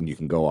bags and you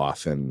can go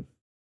off and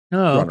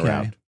run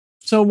around.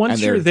 So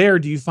once you're there,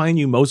 do you find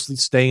you mostly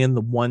stay in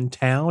the one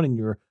town and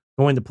you're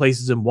going to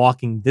places in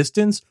walking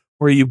distance,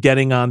 or are you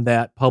getting on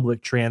that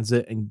public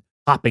transit and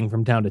hopping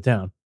from town to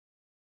town?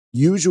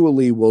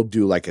 Usually we'll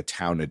do like a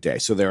town a day.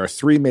 So there are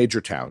 3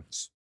 major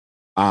towns.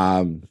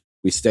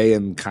 We stay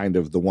in kind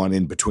of the one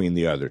in between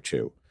the other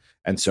 2.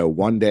 And so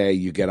one day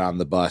you get on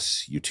the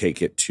bus, you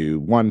take it to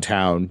one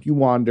town, you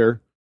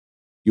wander,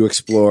 you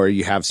explore,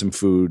 you have some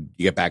food,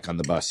 you get back on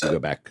the bus, you go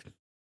back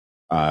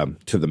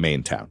to the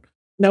main town.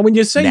 Now, when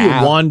you say you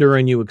wander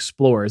and you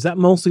explore, is that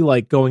mostly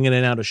like going in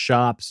and out of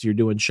shops? You're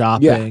doing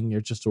shopping? Yeah. You're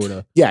just sort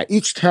of... Yeah,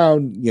 each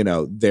town,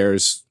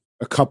 there's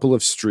a couple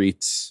of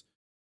streets.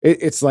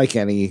 It's like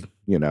any,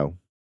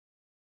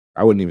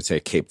 I wouldn't even say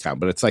Cape Town,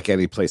 but it's like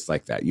any place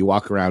like that. You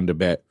walk around a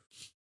bit.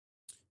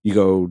 You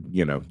go,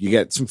 you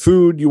get some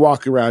food, you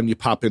walk around, you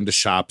pop into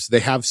shops. They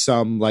have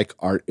some like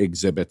art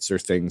exhibits or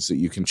things that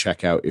you can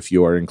check out if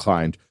you are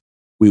inclined.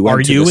 We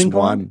went to this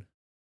one.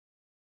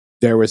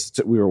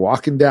 We were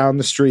walking down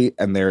the street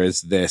and there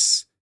is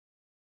this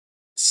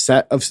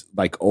set of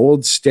like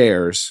old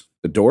stairs.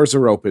 The doors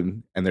are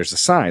open and there's a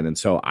sign. And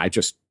so I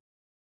just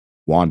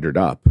wandered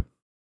up.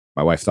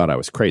 My wife thought I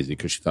was crazy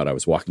because she thought I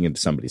was walking into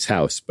somebody's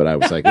house, but I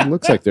was like, it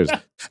looks like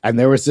and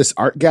there was this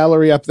art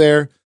gallery up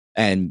there,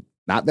 and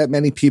not that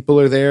many people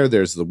are there.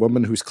 There's the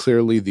woman who's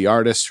clearly the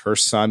artist. Her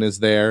son is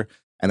there.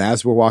 And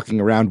as we're walking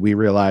around, we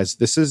realize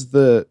this is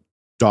the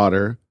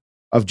daughter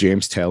of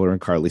James Taylor and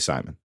Carly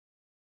Simon.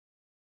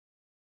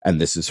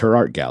 And this is her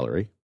art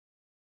gallery.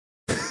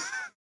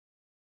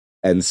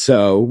 And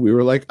so we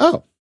were like,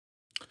 oh,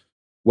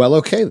 well,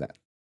 okay then.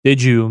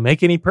 Did you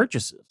make any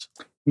purchases?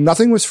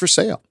 Nothing was for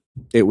sale.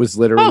 It was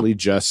literally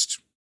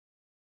just,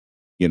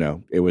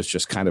 it was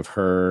just kind of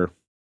her,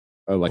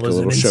 like a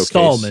little showcase.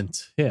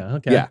 Installment. Yeah.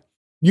 Okay. Yeah.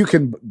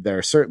 There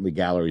are certainly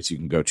galleries you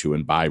can go to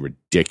and buy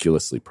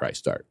ridiculously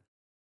priced art.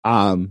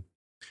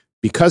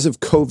 Because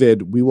of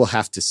COVID, we will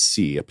have to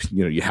see,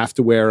 you have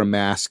to wear a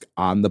mask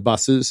on the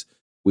buses.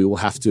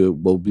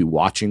 We'll be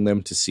watching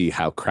them to see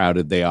how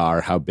crowded they are,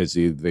 how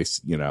busy they,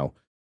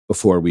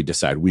 before we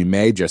decide. We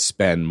may just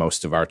spend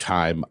most of our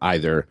time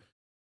either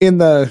in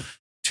the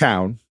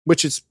town,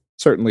 which is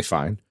certainly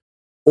fine,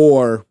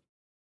 or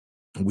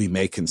we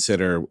may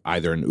consider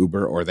either an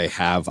Uber, or they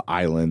have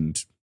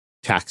island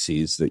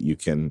taxis that you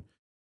can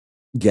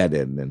get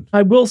in. And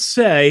I will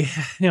say,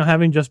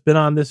 having just been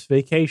on this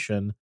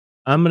vacation,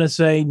 I'm going to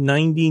say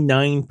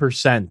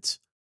 99%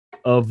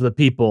 of the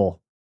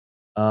people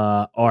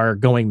are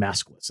going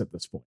maskless at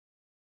this point.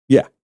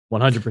 Yeah.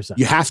 100%.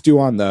 You have to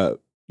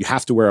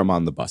wear them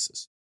on the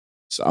buses.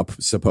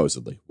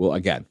 Supposedly. Well,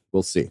 again,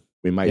 we'll see.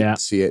 We might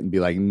see it and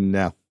be like,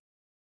 no.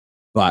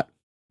 But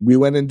we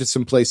went into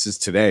some places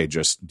today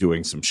just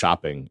doing some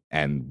shopping,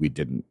 and we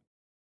didn't,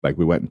 like,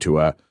 we went into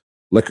a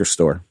liquor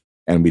store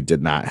and we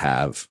did not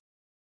have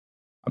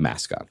a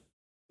mask on.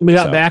 We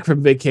got back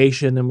from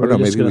vacation and we're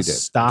just going to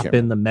stop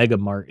in the Mega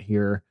Mart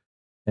here,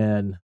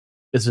 and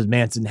Mrs.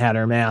 Manson had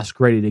her mask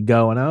ready to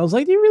go. And I was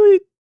like, do you really,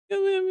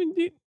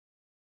 we're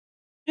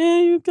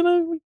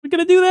going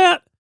to do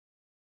that?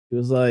 He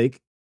was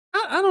like,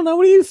 I don't know.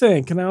 What do you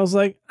think? And I was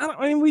like,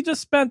 I mean, we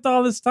just spent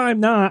all this time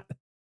not.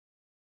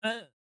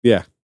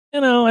 Yeah.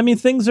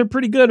 Things are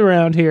pretty good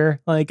around here.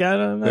 Like,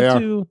 I'm They not are.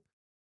 too.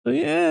 But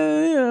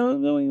yeah,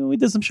 we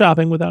did some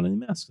shopping without any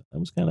masks. That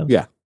was kind of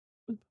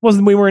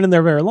we weren't in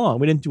there very long.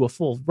 We didn't do a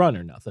full run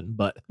or nothing.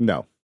 But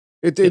No,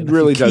 it Yeah,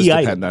 really does key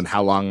depend items. on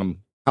how long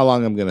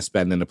I'm going to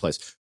spend in a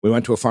place. We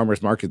went to a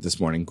farmer's market this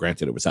morning.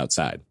 Granted, it was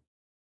outside.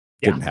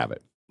 Yeah. Didn't have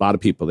it. A lot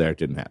of people there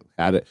didn't have it.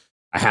 Had it.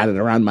 I had it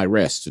around my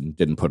wrist and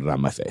didn't put it on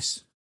my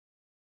face.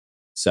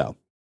 So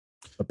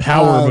a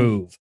power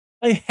move.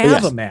 I have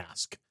yes. a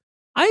mask.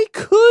 I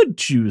could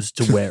choose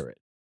to wear it,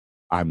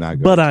 I'm not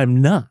good. but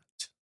I'm not.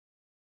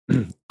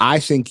 I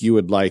think you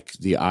would like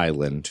the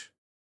island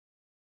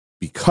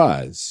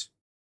because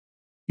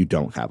you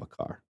don't have a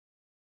car.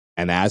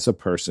 And as a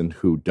person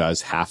who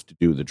does have to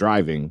do the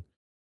driving,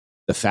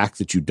 the fact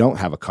that you don't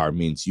have a car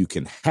means you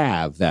can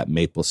have that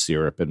maple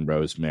syrup and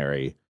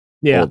rosemary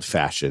old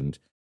fashioned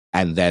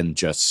and then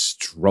just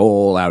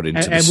stroll out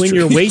into the And street. when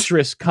your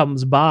waitress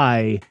comes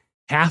by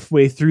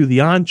halfway through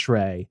the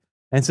entree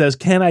and says,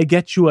 "Can I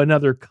get you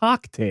another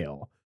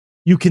cocktail?"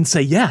 you can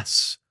say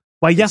yes.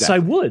 Why, yes, Exactly. I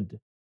would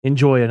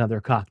enjoy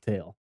another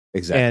cocktail.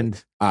 Exactly.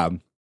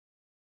 And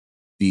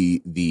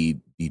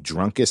The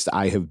drunkest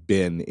I have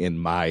been in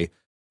my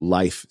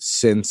life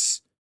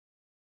since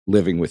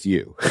living with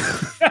you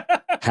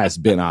has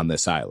been on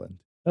this island,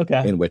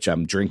 okay. in which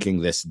I'm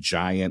drinking this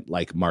giant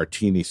like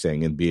martini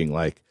thing and being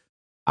like,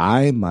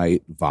 I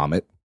might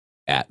vomit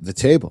at the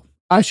table.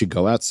 I should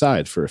go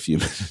outside for a few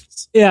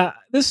minutes. Yeah,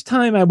 this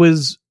time I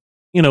was,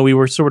 we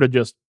were sort of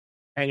just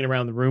hanging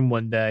around the room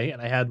one day,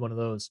 and I had one of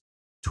those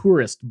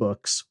tourist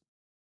books,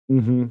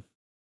 Mm-hmm.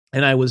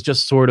 and I was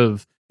just sort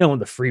of, one of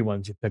the free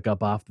ones you pick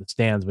up off the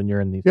stands when you're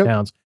in these Yep.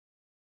 towns.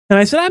 And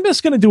I said, I'm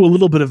just going to do a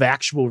little bit of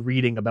actual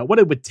reading about what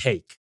it would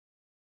take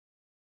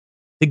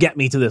to get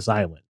me to this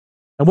island,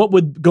 and what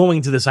would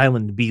going to this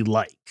island be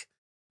like.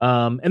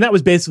 And that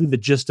was basically the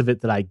gist of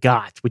it that I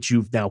got, which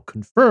you've now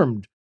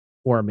confirmed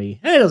for me.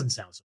 And it doesn't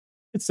sound so.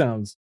 It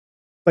sounds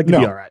like it'd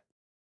be all right.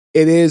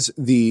 It is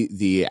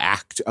the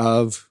act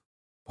of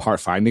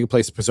finding a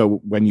place. So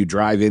when you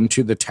drive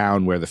into the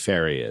town where the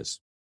ferry is,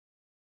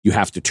 you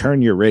have to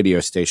turn your radio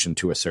station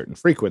to a certain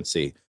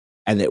frequency,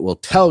 and it will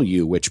tell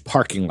you which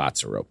parking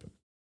lots are open.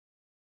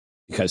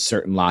 Because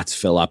certain lots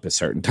fill up at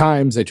certain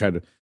times.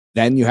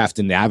 Then you have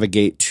to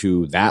navigate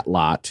to that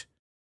lot,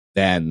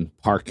 then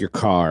park your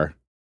car,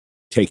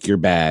 take your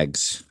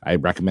bags. I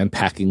recommend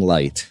packing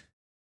light.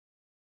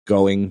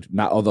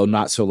 Although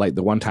not so light.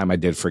 The one time I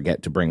did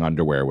forget to bring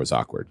underwear was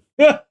awkward.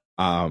 Yeah.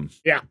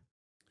 Yeah.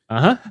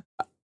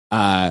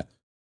 Uh-huh.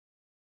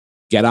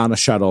 Get on a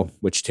shuttle,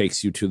 which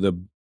takes you to the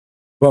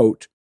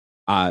boat.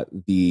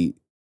 The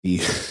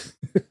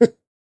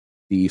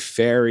the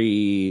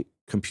ferry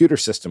computer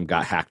system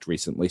got hacked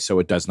recently, so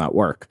it does not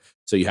work.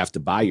 So you have to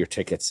buy your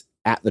tickets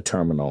at the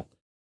terminal,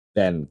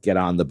 then get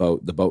on the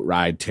boat. The boat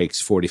ride takes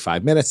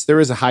 45 minutes. There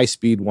is a high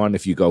speed one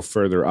if you go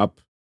further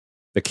up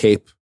the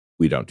Cape.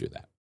 We don't do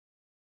that.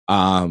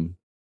 And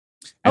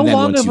How then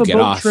long once of you a get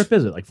boat off, trip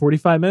is it? Like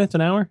 45 minutes,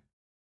 an hour?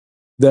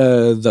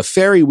 the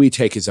ferry we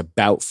take is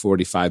about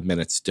 45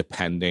 minutes,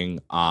 depending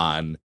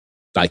on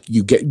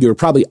you're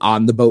probably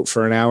on the boat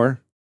for an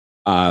hour.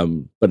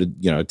 But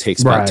it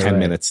takes about 10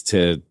 minutes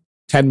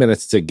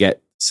to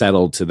get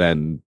settled, to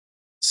then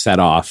set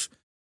off,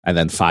 and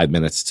then 5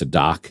 minutes to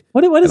dock.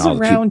 What does a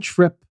round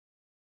trip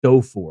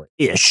go for?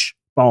 Ish.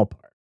 Ballpark.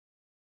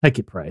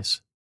 Ticket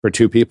price. For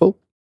two people?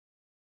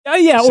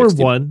 Yeah,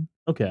 60. or one.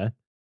 Okay.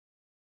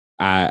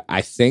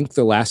 I think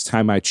the last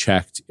time I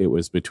checked, it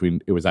was either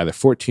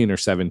 $14 or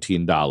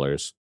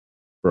 $17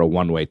 for a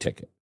one-way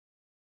ticket.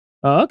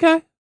 Oh,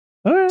 okay.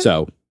 All right.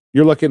 So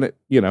you're looking at,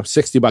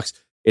 $60.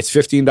 It's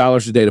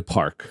 $15 a day to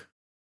park.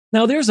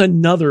 Now there's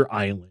another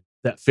island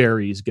that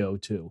ferries go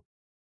to.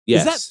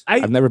 Yes.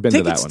 I've never been to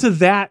that Tickets one. to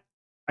that,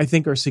 I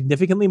think, are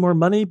significantly more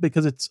money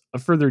because it's a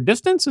further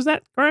distance. Is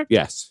that correct?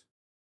 Yes.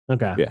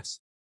 Okay. Yes.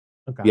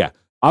 Okay. Yeah.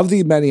 Of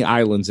the many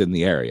islands in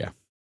the area,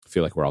 I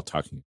feel like we're all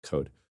talking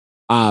code.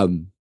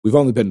 We've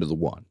only been to the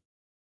one.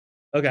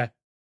 Okay.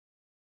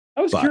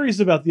 I was curious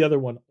about the other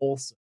one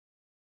also.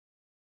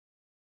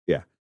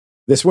 Yeah.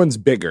 This one's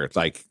bigger.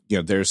 Like,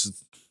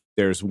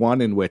 there's one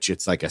in which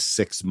it's like a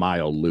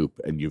 6-mile loop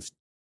and you've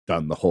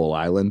done the whole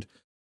island.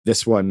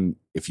 This one,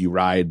 if you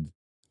ride,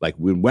 like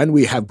when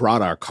we have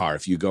brought our car,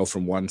 if you go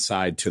from one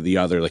side to the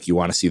other, like you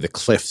want to see the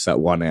cliffs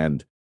at one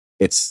end,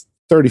 it's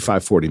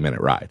 35,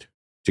 40-minute ride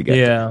to get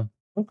there.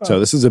 Okay. So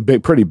this is a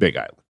pretty big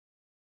island.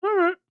 All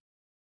right.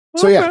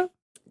 So yeah,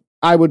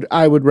 I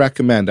would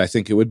recommend. I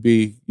think you would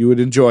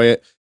enjoy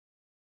it.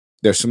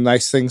 There's some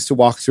nice things to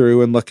walk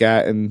through and look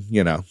at, and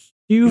Do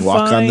you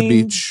walk on the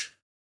beach.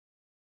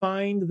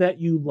 Find that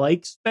you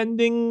like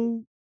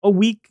spending a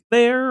week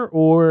there,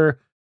 or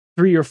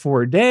 3 or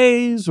 4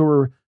 days,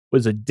 or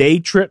was a day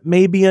trip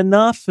maybe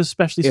enough?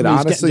 Especially It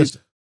honestly,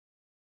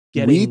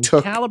 we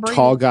took calibrated?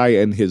 Tall Guy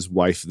and his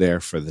wife there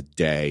for the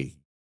day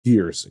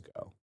years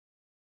ago,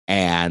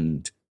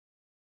 and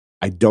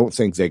I don't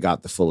think they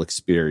got the full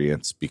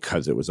experience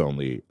because it was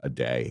only a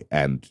day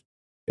and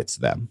it's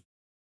them.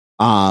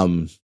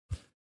 I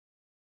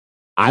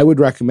would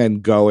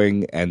recommend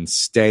going and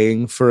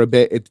staying for a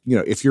bit.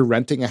 If you're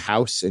renting a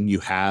house and you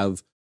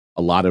have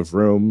a lot of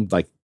room,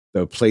 like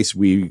the place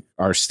we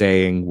are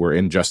staying, we're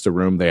in just a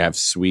room. They have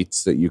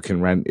suites that you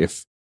can rent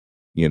if,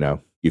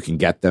 you can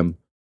get them,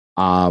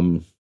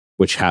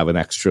 which have an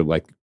extra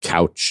like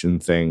couch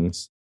and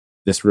things.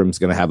 This room's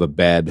going to have a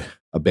bed,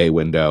 a bay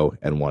window,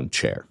 and one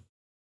chair.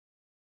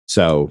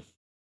 So,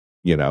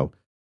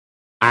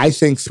 I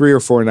think 3 or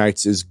 4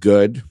 nights is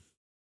good.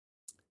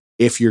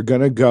 If you're going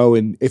to go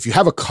and if you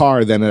have a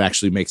car, then it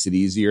actually makes it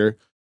easier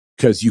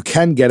because you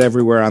can get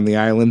everywhere on the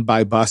island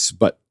by bus.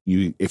 But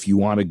if you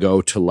want to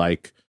go to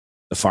like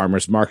the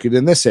farmer's market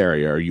in this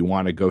area, or you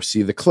want to go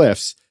see the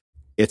cliffs,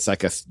 it's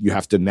like you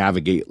have to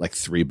navigate like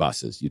 3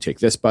 buses. You take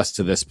this bus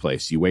to this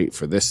place. You wait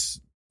for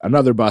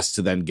another bus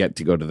to then get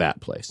to go to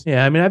that place.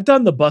 Yeah. I mean, I've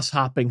done the bus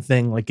hopping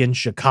thing like in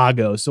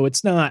Chicago, so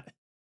it's not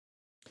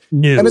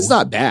new. And it's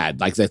not bad.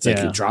 Like that's like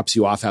it drops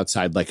you off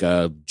outside like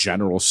a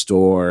general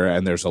store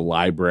and there's a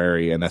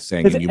library and a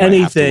thing. If and you anything,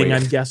 might have to wait.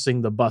 I'm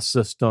guessing the bus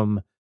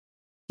system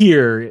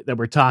here that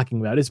we're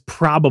talking about is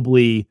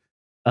probably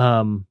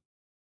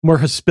more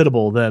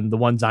hospitable than the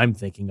ones I'm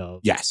thinking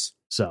of. Yes.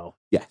 So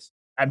yes,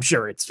 I'm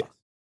sure it's fine.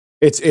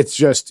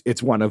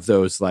 It's one of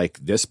those like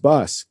this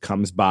bus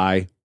comes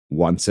by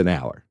once an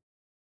hour.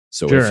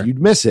 So if you'd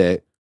miss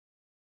it,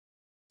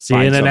 see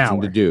you in an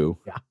hour to do.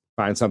 Yeah.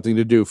 Find something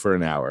to do for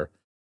an hour.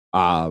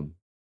 But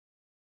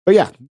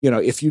yeah,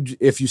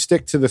 if you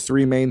stick to the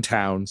 3 main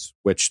towns,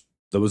 which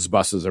those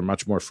buses are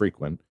much more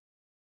frequent,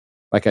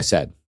 like I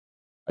said,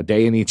 a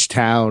day in each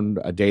town,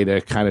 a day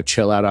to kind of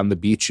chill out on the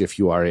beach if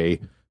you are a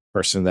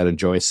person that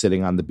enjoys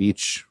sitting on the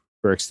beach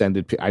for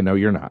extended. I know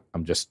you're not.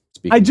 I'm just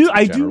speaking.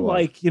 I do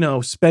like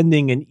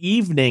spending an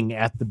evening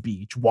at the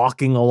beach,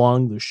 walking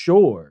along the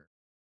shore,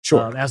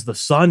 as the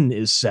sun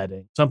is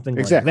setting, something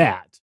like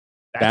that.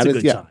 That's a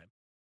good time.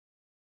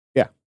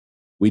 Yeah,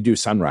 we do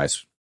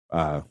sunrise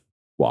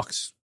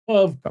walks.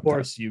 Of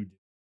course you do.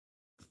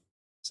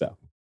 So,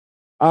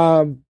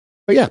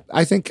 but yeah,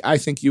 I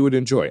think you would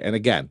enjoy. And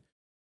again,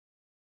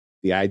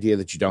 the idea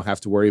that you don't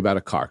have to worry about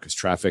a car because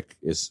traffic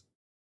is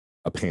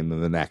a pain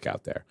in the neck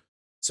out there.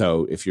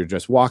 So if you're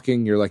just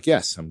walking, you're like,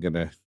 yes, I'm going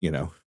to,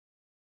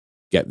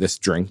 get this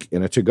drink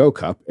in a to-go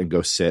cup and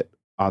go sit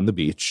on the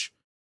beach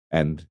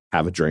and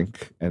have a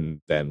drink and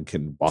then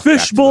can walk back to the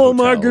fishbowl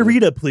hotel.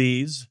 Margarita,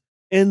 please.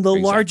 In the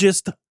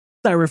largest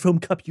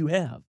styrofoam cup you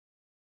have.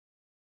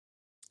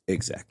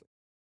 Exactly.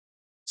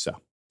 So,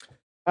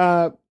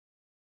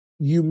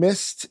 you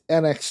missed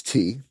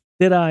NXT.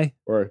 Did I?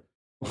 Or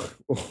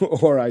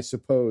I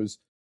suppose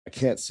I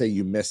can't say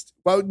you missed.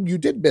 Well, you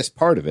did miss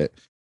part of it.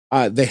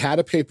 They had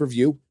a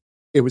pay-per-view.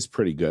 It was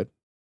pretty good.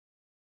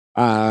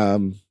 I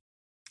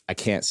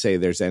can't say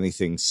there's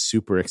anything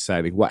super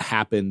exciting. What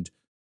happened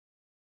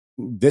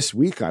this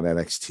week on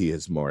NXT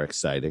is more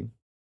exciting.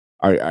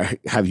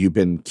 Have you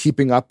been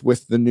keeping up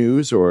with the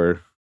news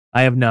or?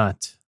 I have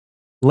not.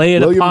 Lay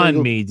it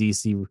upon me,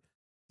 DC.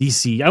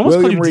 I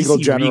almost called you Regal,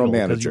 DC general Regal,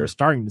 manager. because you were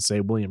starting to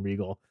say William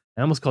Regal.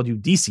 I almost called you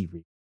DC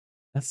Regal.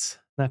 That's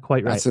not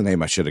quite right. That's the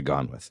name I should have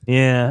gone with.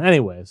 Yeah.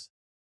 Anyways.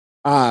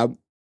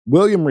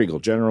 William Regal,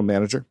 general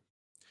manager,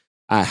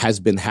 has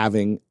been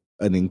having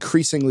an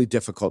increasingly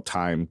difficult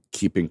time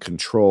keeping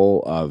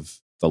control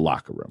of the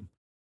locker room.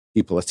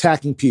 People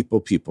attacking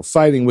people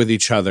fighting with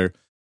each other.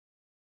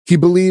 He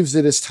believes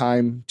it is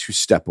time to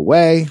step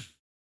away.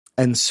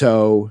 And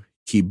so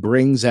he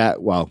brings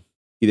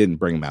he didn't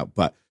bring him out,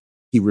 but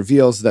he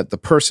reveals that the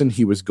person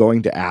he was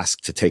going to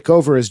ask to take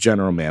over as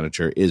general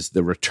manager is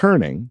the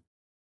returning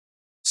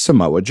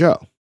Samoa Joe.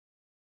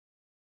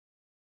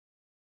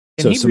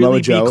 Can he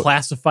really be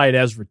classified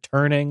as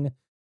returning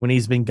when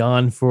he's been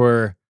gone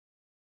for,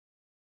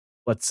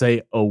 let's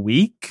say, a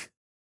week?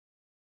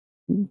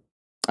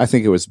 I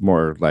think it was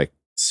more like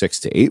 6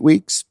 to 8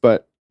 weeks,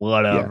 but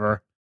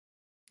whatever.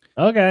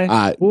 Yeah.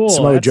 Okay. Cool.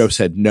 Samoa Joe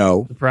said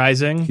no.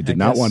 Surprising. He did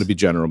not want to be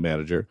general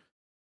manager,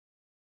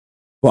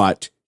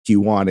 but he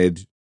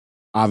wanted,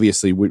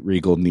 obviously,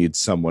 Regal needs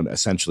someone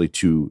essentially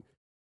to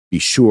be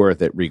sure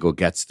that Regal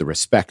gets the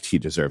respect he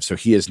deserves. So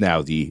he is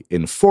now the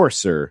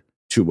enforcer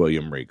to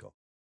William Regal.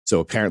 So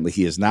apparently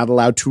he is not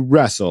allowed to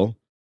wrestle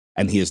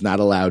and he is not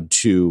allowed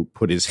to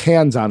put his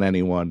hands on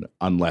anyone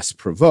unless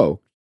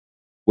provoked,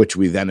 which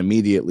we then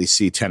immediately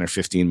see 10 or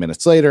 15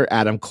 minutes later.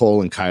 Adam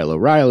Cole and Kyle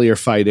O'Reilly are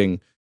fighting.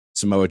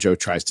 Samoa Joe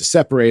tries to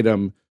separate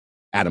them.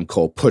 Adam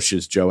Cole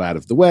pushes Joe out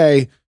of the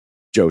way.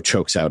 Joe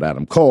chokes out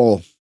Adam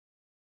Cole.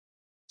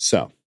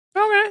 So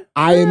okay.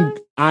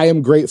 I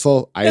am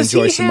grateful. I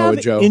enjoy Samoa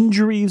Joe.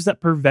 Injuries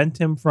that prevent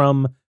him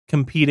from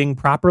competing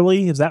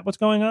properly? Is that what's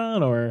going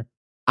on? Or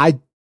I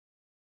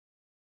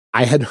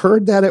had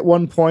heard that at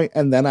one point,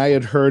 and then I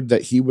had heard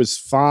that he was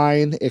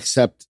fine,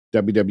 except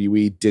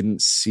WWE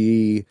didn't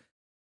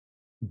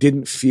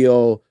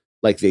feel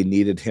like they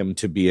needed him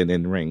to be an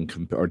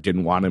in-ring or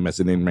didn't want him as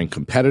an in-ring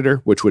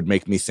competitor, which would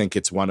make me think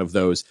it's one of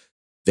those,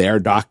 their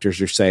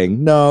doctors are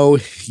saying no.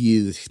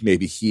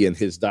 Maybe he and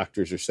his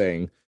doctors are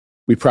saying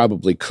we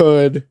probably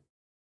could.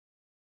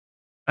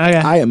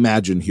 I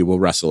imagine he will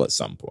wrestle at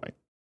some point.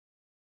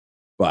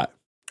 But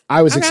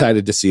I was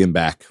excited to see him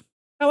back.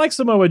 I like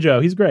Samoa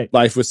Joe. He's great.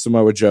 Life with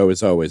Samoa Joe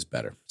is always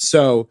better.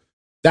 So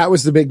that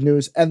was the big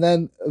news. And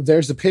then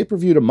there's a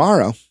pay-per-view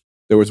tomorrow.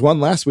 There was one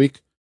last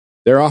week.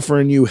 They're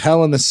offering you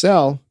Hell in a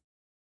Cell.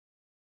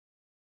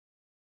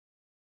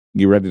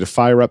 You ready to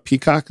fire up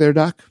Peacock there,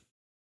 Doc?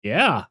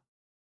 Yeah.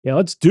 Yeah,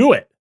 let's do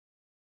it.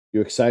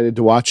 You excited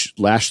to watch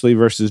Lashley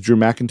versus Drew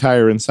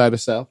McIntyre inside a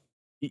cell?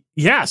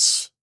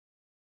 Yes.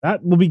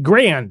 That will be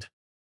grand.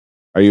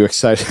 Are you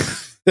excited?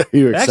 Are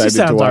you excited actually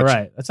sounds to watch? All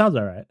right. That sounds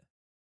all right.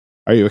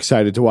 Are you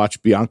excited to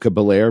watch Bianca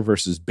Belair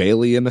versus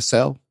Bayley in a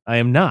cell? I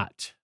am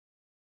not.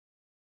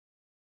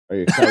 Are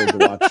you excited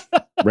to watch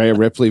Rhea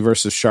Ripley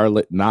versus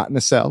Charlotte not in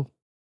a cell?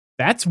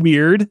 That's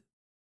weird.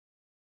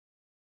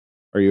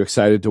 Are you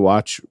excited to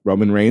watch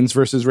Roman Reigns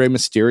versus Rey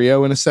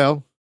Mysterio in a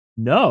cell?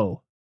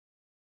 No.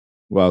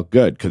 Well,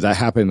 good, because that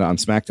happened on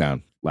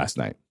SmackDown last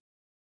night.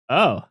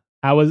 Oh,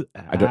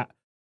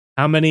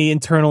 how many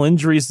internal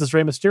injuries does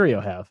Rey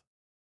Mysterio have?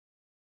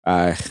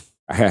 I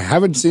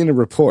haven't seen a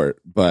report,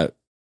 but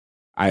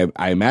I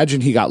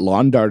imagine he got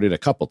lawn darted a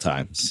couple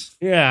times.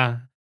 Yeah.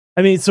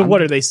 I mean, so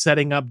what are they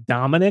setting up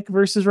Dominic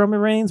versus Roman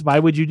Reigns? Why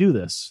would you do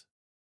this?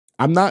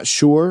 I'm not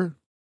sure.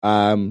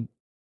 There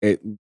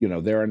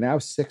are now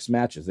 6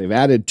 matches. They've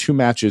added 2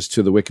 matches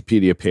to the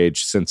Wikipedia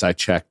page since I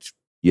checked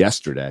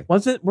yesterday.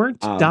 Weren't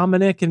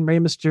Dominic and Rey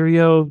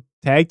Mysterio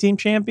tag team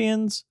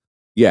champions?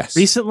 Yes.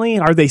 Recently?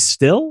 Are they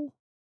still?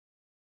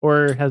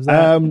 Or has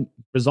that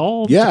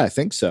resolved? Yeah, I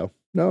think so.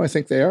 No, I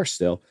think they are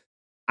still.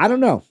 I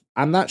don't know.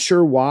 I'm not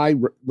sure why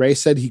Ray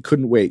said he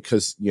couldn't wait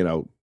because,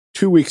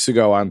 2 weeks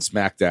ago on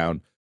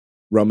SmackDown,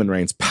 Roman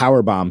Reigns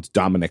powerbombed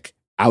Dominic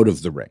out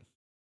of the ring.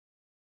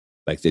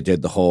 Like they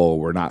did the whole,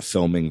 we're not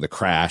filming the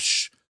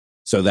crash.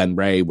 So then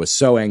Ray was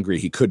so angry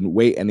he couldn't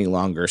wait any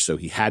longer. So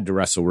he had to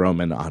wrestle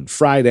Roman on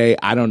Friday.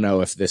 I don't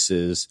know if this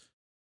is,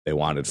 they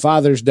wanted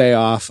Father's Day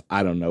off.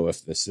 I don't know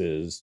if this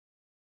is,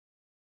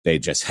 they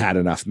just had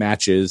enough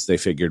matches. They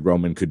figured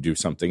Roman could do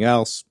something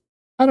else.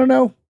 I don't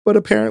know. But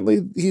apparently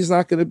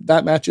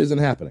that match isn't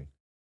happening.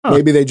 Huh.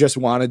 Maybe they just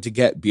wanted to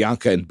get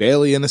Bianca and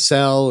Bayley in a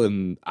cell,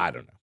 and I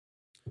don't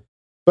know.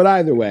 But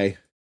either way,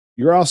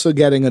 you're also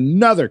getting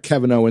another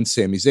Kevin Owens,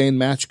 Sami Zayn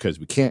match because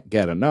we can't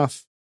get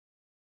enough.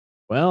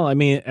 Well, I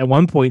mean, at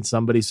one point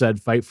somebody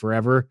said fight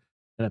forever,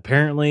 and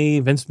apparently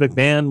Vince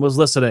McMahon was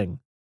listening.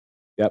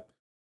 Yep.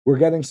 We're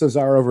getting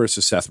Cesaro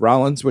versus Seth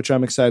Rollins, which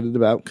I'm excited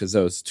about because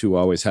those two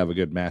always have a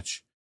good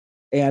match.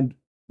 And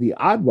the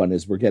odd one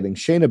is we're getting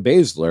Shayna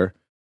Baszler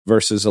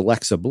versus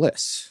Alexa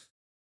Bliss.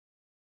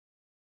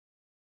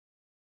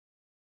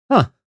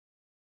 Huh.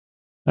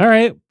 All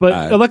right.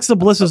 But Alexa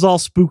Bliss is all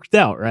spooked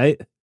out, right?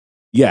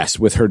 Yes,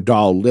 with her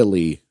doll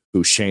Lily,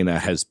 who Shayna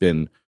has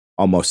been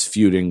almost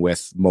feuding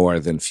with more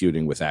than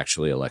feuding with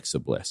actually Alexa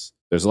Bliss.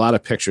 There's a lot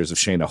of pictures of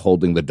Shayna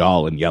holding the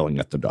doll and yelling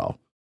at the doll.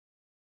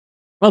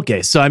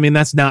 Okay, so I mean,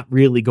 that's not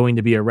really going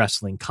to be a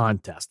wrestling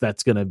contest.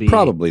 That's going to be...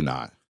 Probably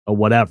not. A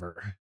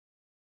whatever.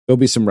 There'll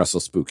be some Wrestle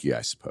Spooky,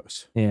 I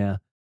suppose. Yeah.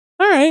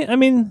 All right. I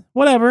mean,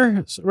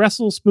 whatever.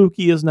 Wrestle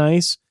Spooky is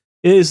nice.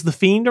 Is the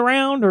Fiend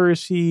around, or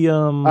is he?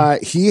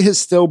 He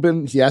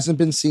hasn't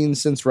been seen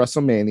since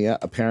WrestleMania.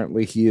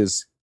 Apparently, he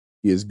is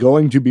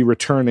going to be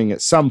returning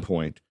at some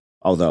point.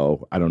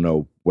 Although I don't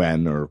know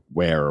when or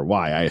where or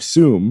why. I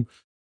assume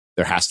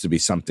there has to be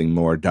something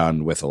more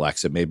done with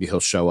Alexa. Maybe he'll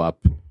show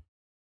up.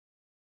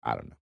 I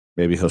don't know.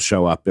 Maybe he'll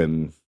show up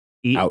and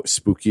out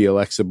spooky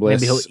Alexa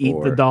Bliss. Maybe he'll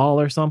eat the doll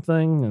or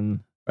something. And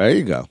there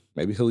you go.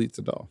 Maybe he'll eat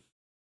the doll.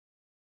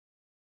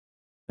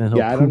 And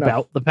he'll poop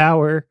out the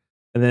power.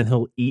 And then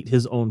he'll eat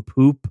his own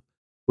poop,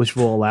 which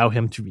will allow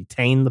him to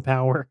retain the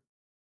power.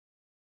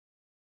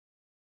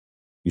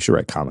 You should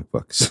write comic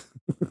books.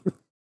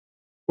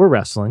 We're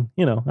wrestling,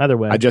 either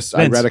way.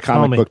 I read a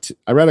comic book.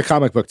 I read a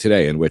comic book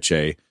today in which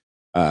a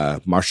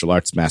martial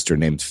arts master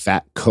named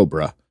Fat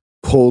Cobra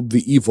pulled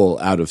the evil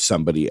out of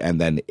somebody and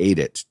then ate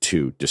it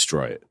to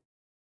destroy it.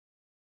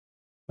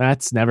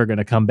 That's never going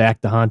to come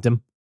back to haunt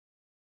him.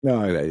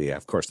 No, yeah,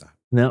 of course not.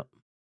 No.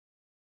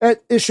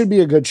 It should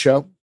be a good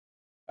show.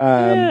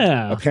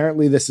 Yeah.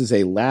 Apparently, this is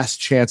a last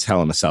chance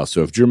Hell in a Cell.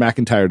 So if Drew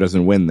McIntyre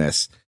doesn't win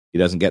this, he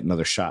doesn't get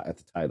another shot at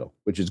the title,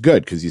 which is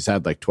good because he's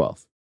had like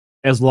 12.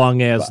 As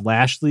long as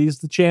Lashley's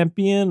the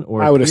champion,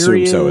 or I would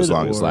assume so. As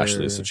long as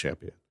Lashley is the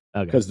champion,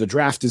 because okay. The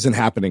draft isn't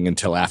happening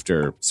until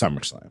after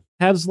SummerSlam.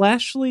 Has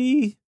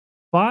Lashley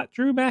fought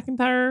Drew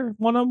McIntyre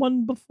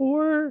one-on-one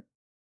before?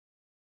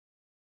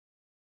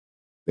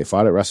 They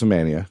fought at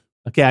WrestleMania.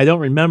 Okay, I don't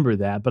remember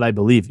that, but I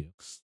believe you.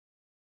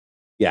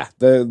 Yeah,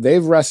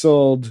 they've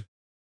wrestled.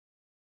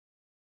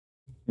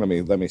 Let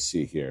me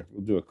see here.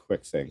 We'll do a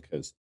quick thing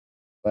because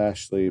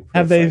Lashley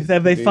have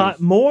they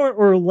fought more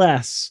or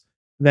less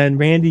than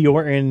Randy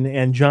Orton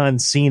and John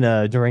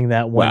Cena during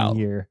that one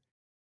year?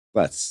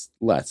 Let's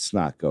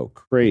not go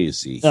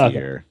crazy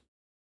here.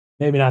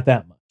 Maybe not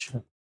that much.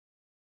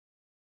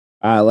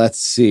 Let's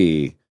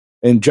see.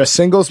 In just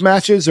singles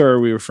matches, or are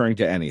we referring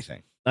to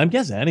anything? I'm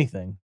guessing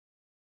anything.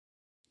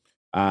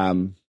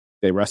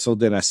 They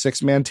wrestled in a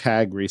 6-man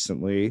tag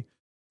recently.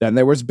 Then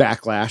there was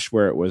Backlash,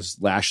 where it was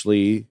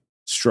Lashley,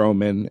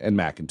 Strowman, and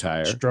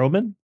McIntyre.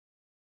 Strowman?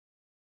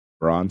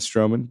 Braun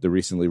Strowman, the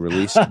recently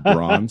released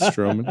Braun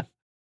Strowman.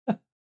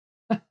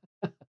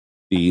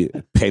 The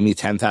pay me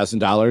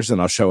 $10,000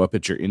 and I'll show up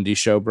at your indie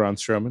show, Braun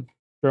Strowman.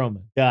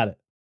 Strowman, got it.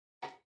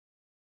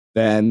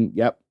 Then,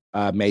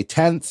 May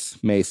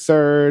 10th, May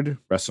 3rd,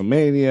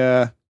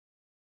 WrestleMania.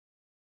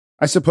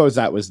 I suppose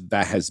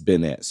that has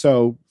been it.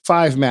 So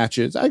 5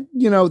 matches.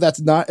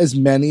 That's not as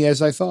many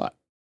as I thought.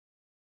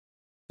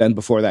 Then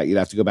before that, you'd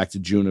have to go back to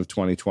June of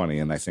 2020,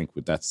 and I think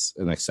that's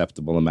an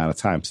acceptable amount of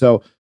time.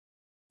 So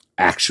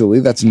actually,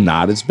 that's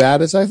not as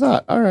bad as I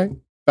thought. All right.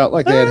 Felt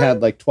like they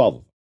had like 12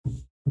 of them.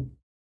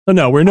 Oh,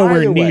 no, we're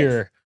nowhere Either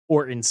near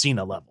Orton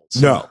Cena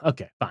levels. No.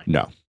 Okay, fine.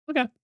 No.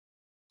 Okay.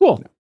 Cool.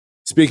 No.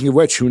 Speaking of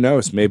which, who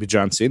knows? Maybe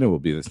John Cena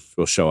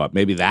will show up.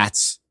 Maybe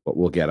that's what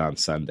we'll get on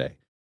Sunday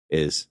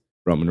is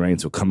Roman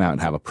Reigns will come out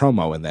and have a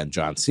promo, and then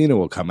John Cena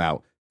will come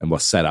out and we'll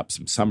set up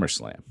some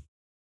SummerSlam.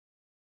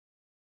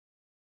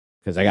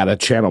 Because I got to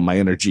channel my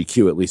inner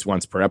GQ at least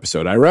once per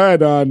episode. I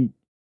read on,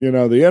 the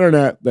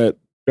internet that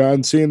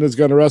John Cena is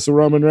going to wrestle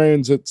Roman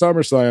Reigns at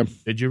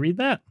SummerSlam. Did you read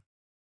that?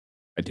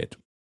 I did.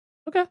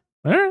 Okay.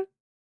 All right.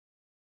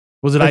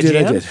 Was it I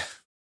IGN? did.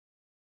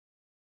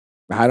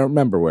 I don't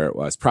remember where it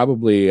was.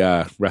 Probably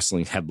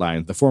Wrestling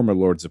Headline, the former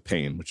Lords of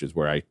Pain, which is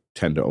where I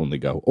tend to only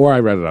go. Or I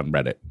read it on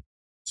Reddit,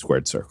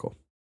 Squared Circle.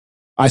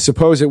 I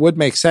suppose it would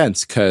make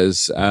sense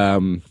because,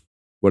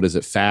 what is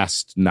it,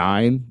 Fast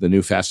 9? The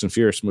new Fast and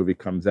Furious movie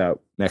comes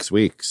out next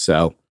week.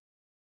 So,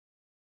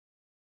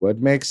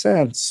 would make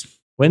sense.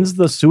 When's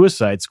the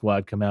Suicide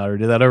Squad come out, or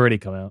did that already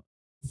come out?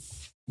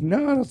 No,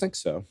 I don't think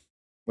so.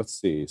 Let's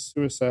see.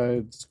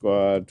 Suicide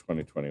Squad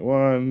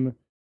 2021.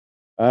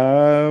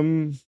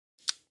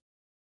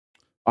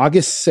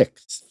 August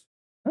 6th.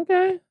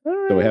 Okay. All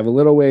right. So we have a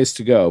little ways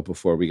to go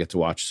before we get to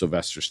watch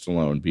Sylvester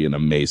Stallone be an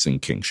amazing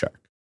King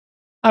Shark.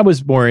 I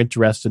was more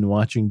interested in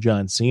watching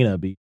John Cena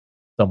be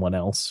someone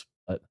else,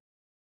 but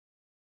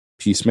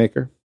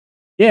Peacemaker.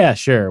 yeah,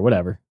 sure,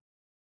 whatever.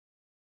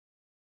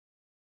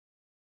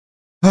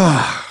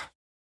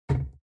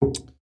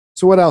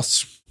 So what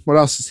else? What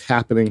else is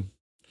happening?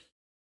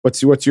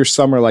 What's your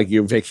summer like?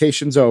 Your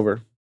vacation's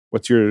over.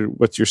 What's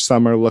your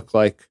summer look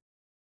like,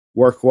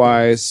 work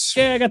wise?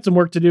 Yeah, I got some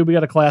work to do. We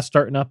got a class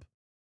starting up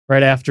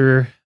right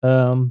after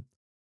 4th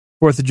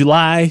of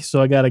July,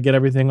 so I got to get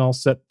everything all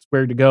set,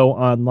 squared to go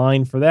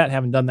online for that.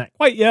 Haven't done that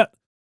quite yet.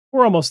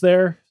 We're almost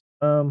there.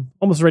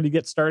 Almost ready to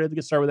get started.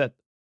 With that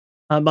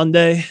on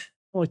Monday.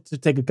 Only to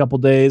take a couple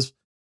days,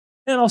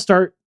 and I'll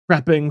start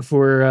prepping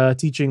for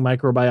teaching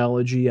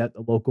microbiology at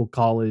the local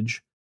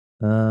college.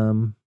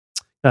 I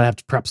have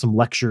to prep some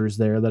lectures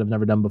there that I've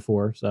never done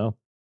before. So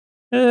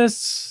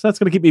that's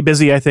going to keep me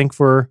busy, I think,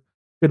 for a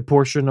good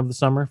portion of the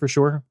summer for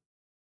sure.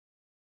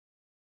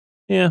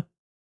 Yeah.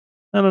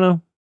 I don't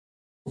know.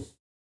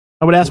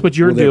 I would ask what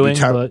you're doing,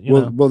 but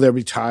will there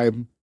be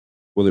time?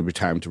 Will there be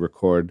time to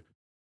record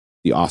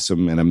the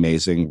awesome and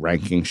amazing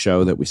ranking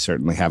show that we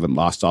certainly haven't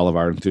lost all of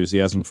our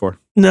enthusiasm for?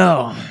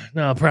 No,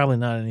 probably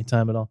not any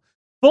time at all.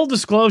 Full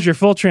disclosure,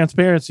 full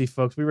transparency,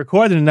 folks. We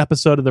recorded an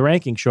episode of the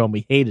ranking show and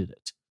we hated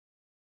it.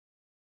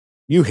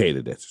 You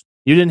hated it.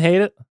 You didn't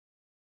hate it?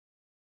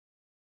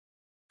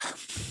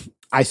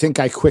 I think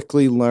I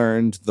quickly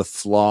learned the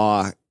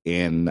flaw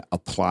in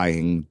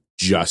applying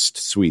just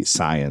sweet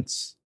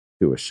science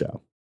to a show.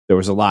 There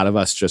was a lot of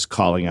us just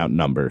calling out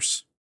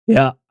numbers.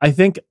 Yeah, I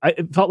think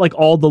it felt like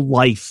all the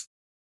life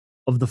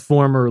of the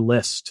former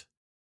list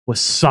was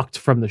sucked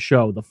from the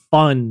show. The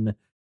fun,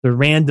 the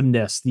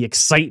randomness, the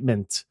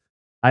excitement.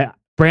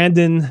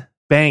 Brandon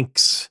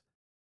Banks.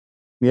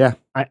 Yeah,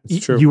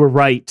 it's true. You were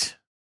right.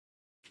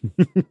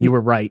 You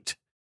were right.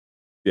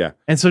 Yeah.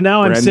 And so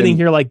now I'm sitting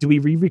here like, do we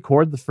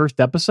re-record the first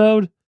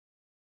episode?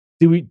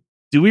 Do we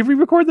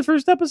re-record the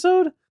first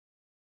episode? I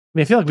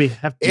mean, I feel like we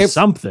have to do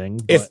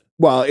something. If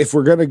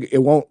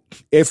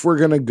we're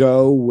gonna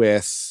go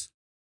with,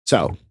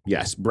 so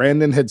yes,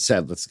 Brandon had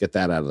said, let's get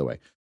that out of the way.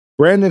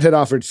 Brandon had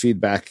offered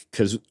feedback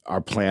because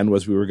our plan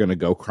was we were going to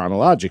go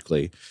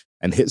chronologically,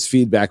 and his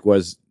feedback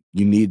was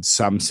you need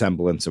some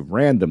semblance of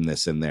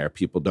randomness in there.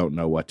 People don't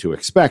know what to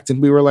expect,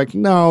 and we were like,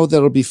 no,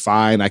 that'll be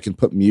fine. I can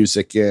put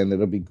music in;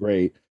 it'll be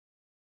great.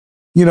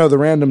 The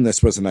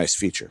randomness was a nice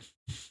feature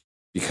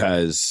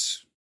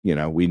because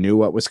we knew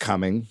what was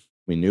coming.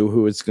 We knew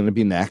who was going to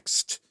be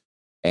next.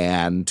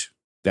 And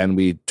then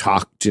we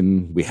talked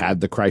and we had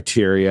the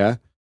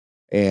criteria.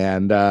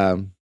 And I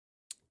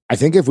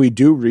think if we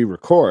do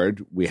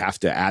re-record, we have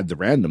to add the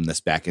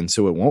randomness back in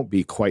so it won't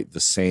be quite the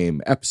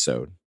same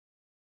episode.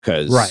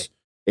 Because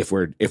if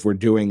we're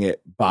doing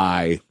it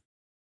by...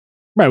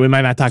 Right, we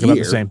might not talk about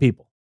the same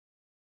people.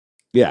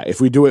 Yeah,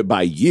 if we do it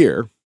by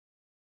year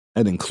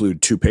and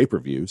include 2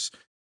 pay-per-views,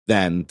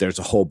 then there's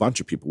a whole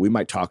bunch of people. We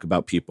might talk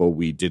about people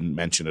we didn't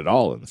mention at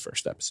all in the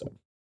first episode.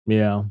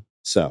 Yeah.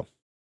 So,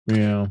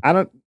 yeah. I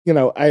don't,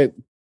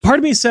 part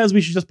of me says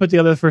we should just put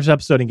together the first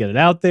episode and get it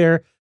out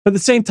there. But at the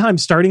same time,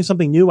 starting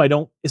something new, I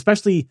don't,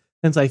 especially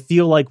since I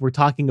feel like we're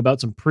talking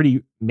about some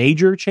pretty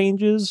major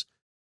changes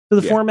to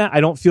the format.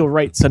 I don't feel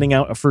right sending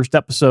out a first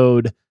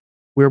episode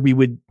where we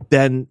would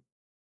then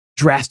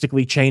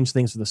drastically change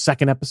things for the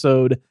second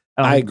episode.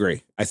 I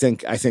agree. I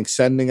think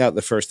sending out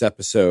the first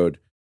episode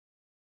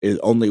it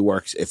only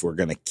works if we're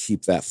going to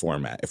keep that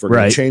format. If we're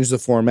going to change the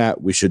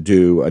format, we should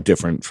do a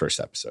different first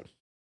episode.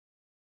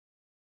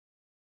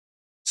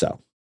 So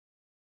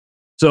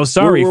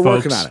sorry, we're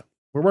folks. Working on it.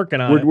 We're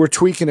working on it. We're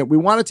tweaking it. We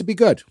want it to be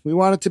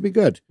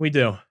good. We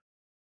do.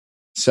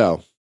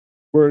 So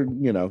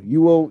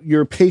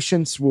your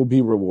patience will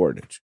be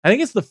rewarded. I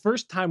think it's the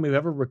first time we've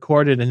ever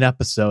recorded an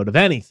episode of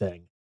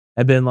anything.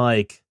 I've been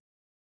like,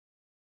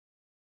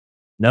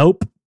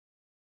 nope.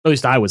 At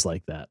least I was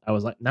like that. I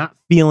was like, not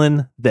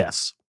feeling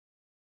this.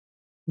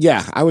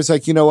 Yeah, I was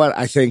like, you know what?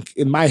 I think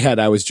in my head,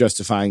 I was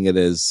justifying it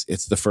as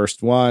it's the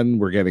first one.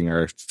 We're getting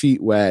our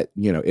feet wet.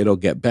 It'll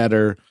get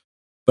better.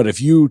 But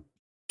if you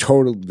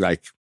totally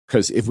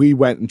because if we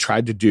went and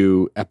tried to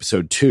do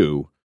episode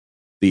 2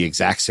 the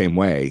exact same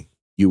way,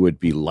 you would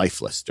be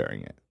lifeless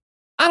during it.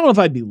 I don't know if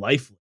I'd be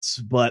lifeless,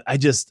 but I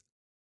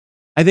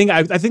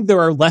think there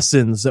are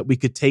lessons that we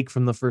could take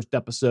from the first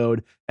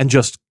episode and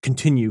just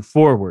continue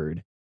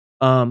forward.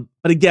 But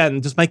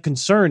again, just my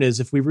concern is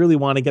if we really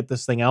want to get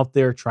this thing out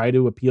there, try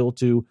to appeal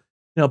to,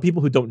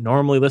 people who don't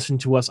normally listen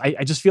to us.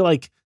 I just feel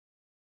like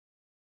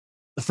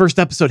the first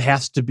episode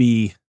has to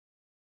be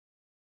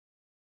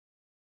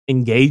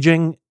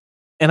engaging.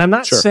 And I'm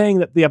not saying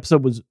that the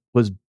episode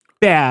was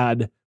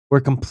bad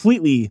or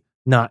completely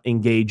not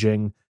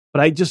engaging,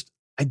 but I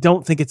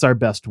don't think it's our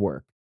best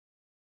work.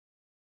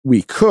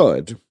 We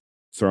could,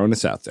 throwing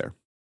this out there,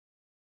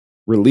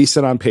 release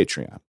it on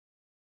Patreon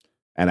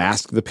and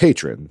ask the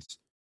patrons,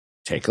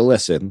 take a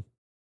listen.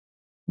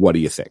 What do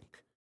you think?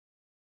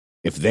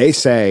 If they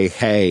say,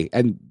 hey,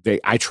 and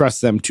I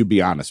trust them to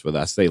be honest with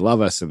us. They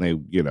love us and they,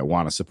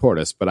 want to support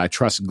us. But I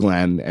trust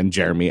Glenn and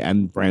Jeremy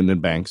and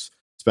Brandon Banks,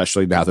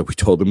 especially now that we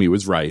told him he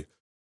was right.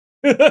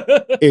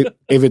 If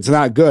it's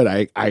not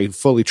good, I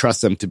fully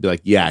trust them to be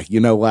like, yeah, you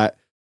know what?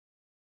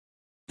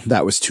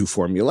 That was too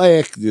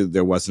formulaic.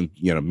 There wasn't,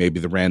 maybe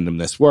the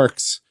randomness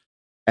works.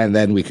 And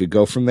then we could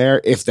go from there.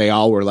 If they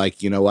all were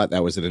like, you know what,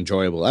 that was an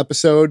enjoyable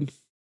episode.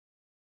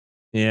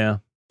 Yeah.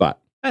 But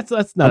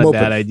that's not a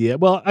bad idea.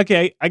 Well,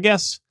 okay, I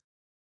guess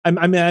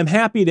I'm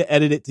happy to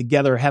edit it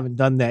together. I haven't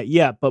done that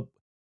yet, but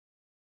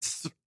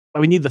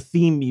we need the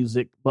theme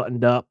music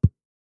buttoned up.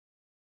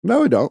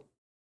 No, we don't.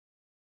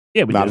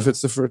 Yeah, we not do. If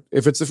it's the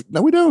first.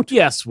 No, we don't.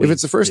 Yes, if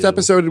it's the first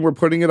episode and we're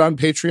putting it on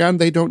Patreon,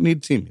 they don't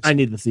need theme music. I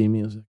need the theme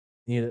music.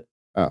 Need it.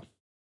 Oh,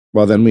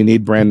 well, then we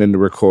need Brandon to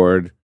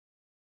record.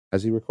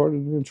 Has he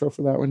recorded an intro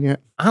for that one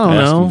yet? I don't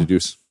know. Him to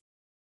do.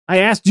 I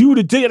asked you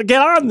to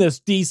get on this,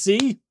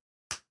 DC.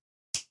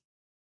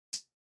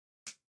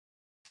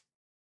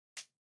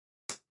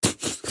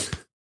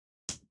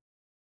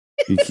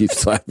 You keep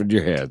slapping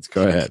your hands.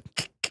 Go ahead.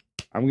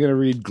 I'm going to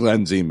read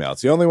Glenn's email.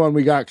 It's the only one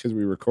we got because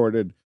we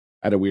recorded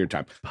at a weird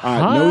time.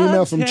 No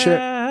email from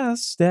Tim.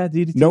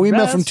 No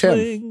email from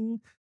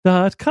Tim.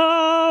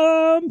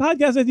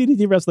 Podcast at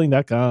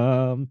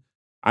DDTWrestling.com.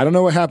 I don't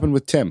know what happened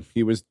with Tim.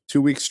 He was 2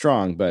 weeks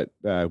strong, but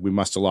we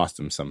must have lost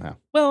him somehow.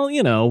 Well,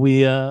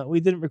 we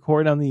didn't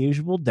record on the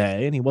usual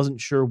day, and he wasn't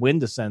sure when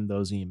to send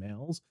those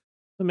emails.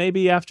 So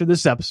maybe after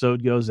this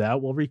episode goes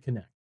out, we'll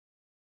reconnect.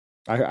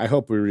 I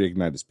hope we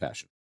reignite his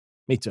passion.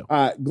 Me too.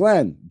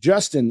 Glenn,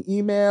 Justin,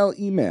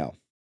 email.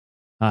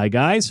 Hi,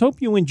 guys.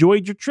 Hope you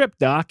enjoyed your trip,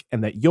 Doc,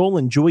 and that you'll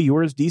enjoy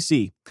yours,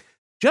 DC.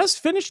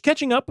 Just finished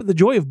catching up with the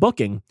joy of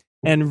booking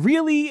and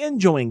really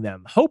enjoying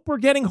them. Hope we're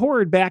getting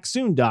Horde back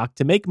soon, Doc,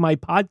 to make my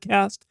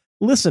podcast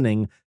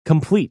listening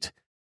complete.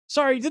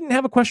 Sorry, didn't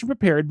have a question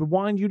prepared, but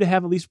wanted you to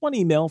have at least one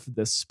email for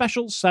this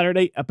special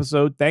Saturday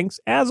episode. Thanks,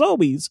 as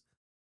always,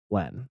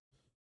 Glenn.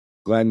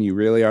 Glenn, you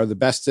really are the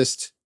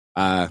bestest.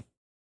 Last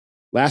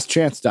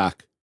chance,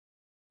 Doc.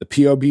 The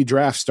POB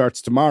draft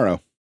starts tomorrow.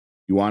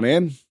 You want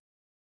in?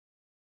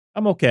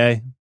 I'm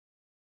okay.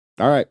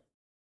 All right.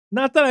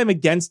 Not that I'm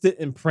against it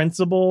in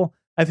principle.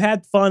 I've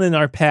had fun in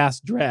our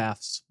past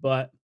drafts,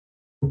 but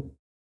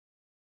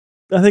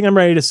I think I'm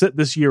ready to sit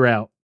this year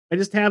out. I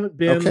just haven't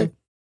been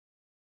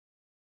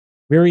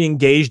very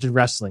engaged in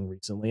wrestling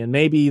recently, and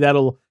maybe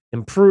that'll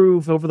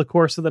improve over the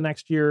course of the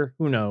next year.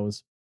 Who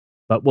knows?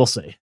 But we'll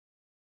see.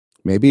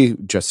 Maybe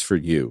just for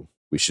you,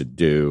 we should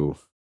do...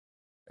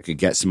 I could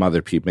get some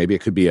other people. Maybe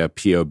it could be a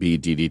POB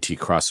DDT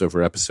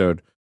crossover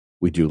episode.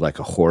 We do like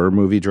a horror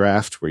movie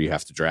draft where you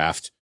have to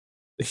draft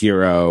the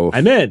hero.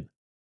 I'm in.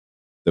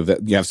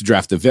 You have to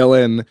draft the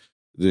villain,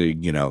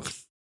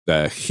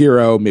 the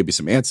hero, maybe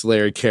some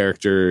ancillary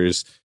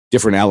characters,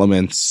 different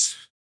elements.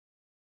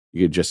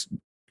 You could just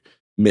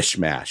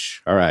mishmash.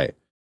 All right.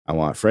 I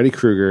want Freddy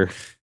Krueger,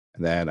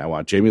 and then I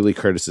want Jamie Lee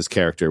Curtis's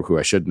character, who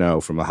I should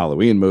know from the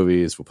Halloween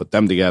movies. We'll put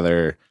them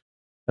together.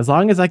 As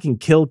long as I can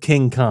kill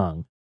King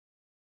Kong.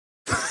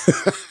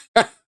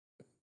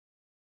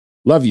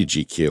 Love you,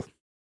 GQ.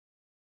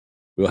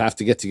 We'll have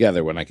to get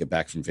together when I get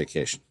back from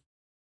vacation.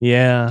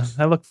 Yeah,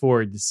 I look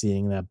forward to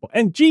seeing that.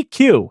 And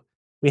GQ,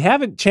 we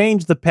haven't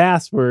changed the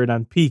password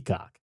on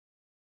Peacock.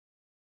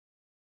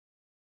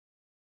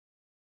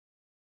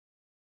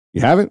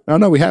 You haven't? Oh,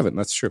 no, we haven't.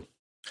 That's true.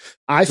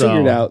 I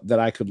figured out that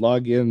I could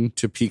log in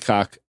to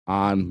Peacock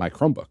on my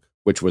Chromebook,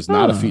 which was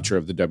not a feature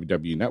of the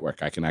WWE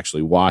Network. I can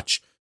actually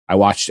watch. I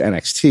watched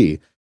NXT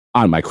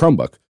on my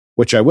Chromebook,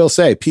 which I will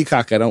say,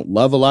 Peacock, I don't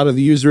love a lot of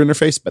the user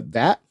interface, but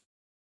that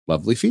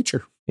lovely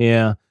feature.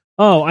 Yeah.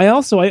 Oh, I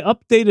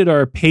updated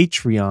our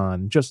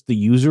Patreon, just the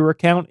user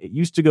account. It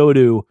used to go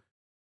to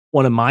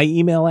one of my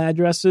email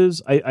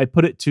addresses. I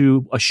put it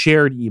to a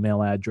shared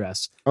email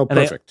address. Oh,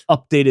 perfect. And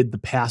I updated the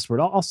password.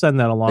 I'll send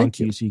that along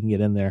to you so you can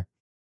get in there.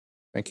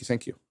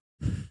 Thank you.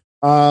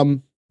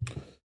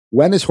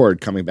 When is Horde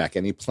coming back?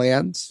 Any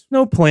plans?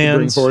 No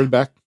plans. To bring Horde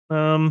back?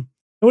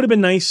 It would have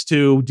been nice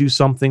to do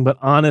something, but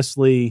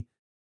honestly,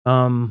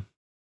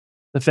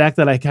 the fact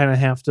that I kind of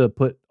have to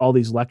put all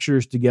these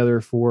lectures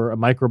together for a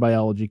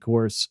microbiology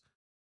course,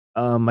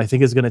 I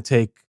think is going to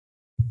take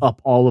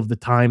up all of the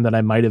time that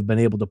I might have been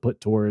able to put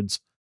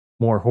towards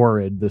more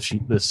Horrid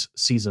this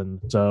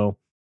season. So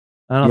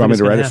I don't know. You want me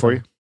to write it for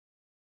you?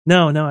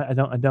 No, I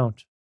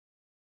don't.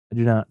 I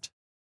do not.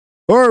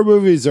 Horror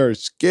movies are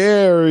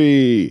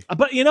scary.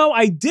 But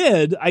I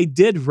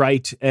did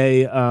write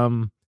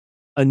a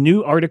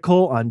new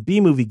article on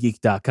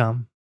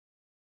bmoviegeek.com.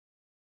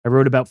 I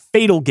wrote about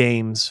Fatal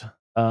Games,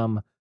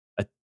 a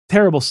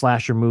terrible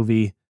slasher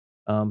movie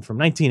from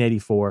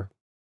 1984.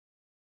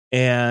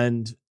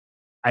 And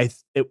I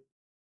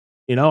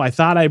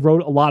thought I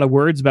wrote a lot of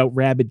words about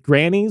rabid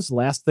grannies.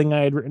 Last thing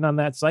I had written on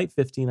that site,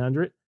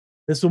 1,500.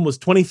 This one was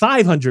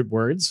 2,500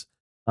 words.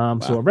 Wow.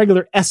 So a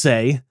regular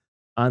essay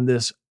on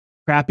this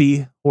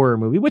crappy horror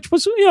movie, which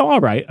was, all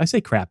right. I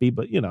say crappy,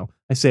 but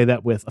I say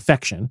that with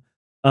affection.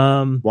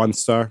 1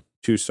 star,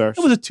 2 stars.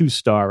 It was a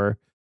 2-starer.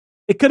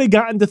 It could have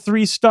gotten to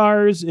 3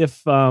 stars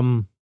if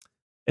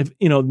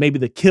maybe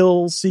the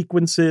kill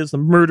sequences, the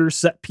murder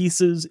set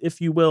pieces, if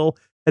you will,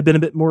 had been a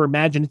bit more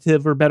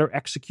imaginative or better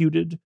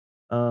executed.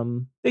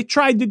 They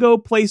tried to go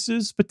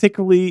places,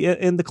 particularly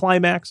in the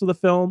climax of the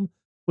film,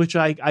 which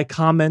I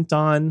comment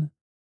on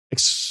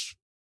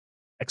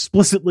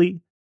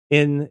explicitly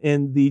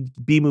in the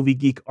B Movie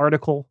Geek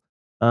article.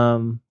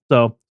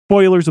 So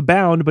spoilers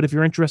abound, but if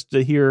you're interested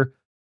to hear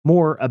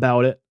more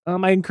about it,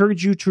 I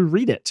encourage you to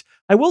read it.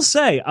 I will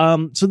say,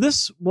 so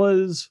this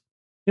was,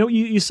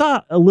 you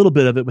saw a little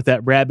bit of it with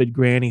that Rabid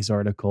Grannies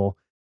article,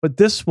 but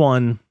this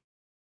one,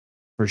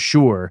 for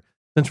sure,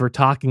 since we're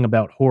talking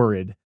about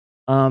Horrid,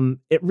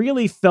 it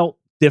really felt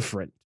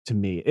different to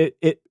me.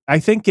 I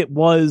think it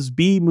was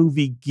B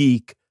Movie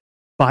Geek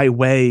by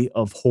way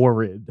of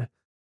Horrid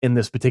in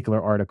this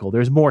particular article.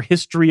 There's more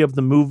history of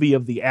the movie,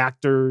 of the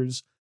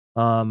actors,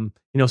 some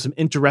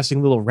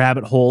interesting little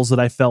rabbit holes that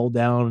I fell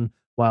down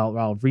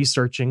while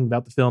researching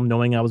about the film,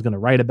 knowing I was going to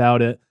write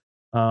about it.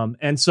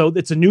 And so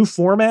it's a new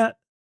format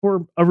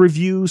for a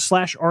review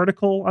 /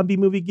 article on B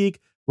Movie Geek,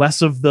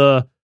 less of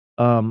the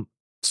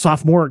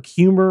sophomoric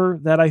humor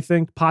that I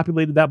think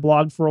populated that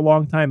blog for a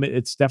long time.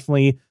 It's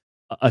definitely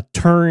a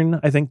turn,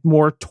 I think,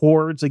 more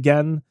towards,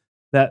 again,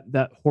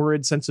 that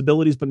Horrid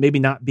sensibilities, but maybe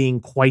not being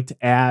quite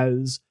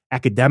as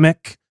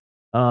academic.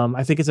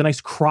 I think it's a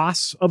nice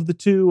cross of the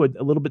two,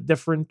 a little bit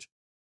different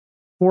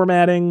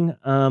formatting.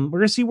 We're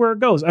going to see where it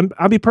goes.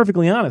 I'll be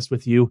perfectly honest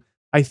with you.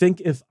 I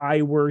think if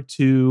I were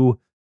to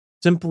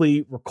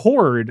simply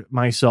record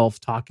myself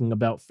talking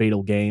about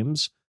Fatal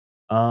Games,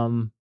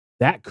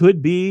 that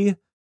could be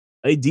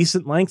a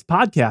decent length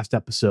podcast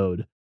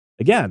episode.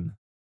 Again,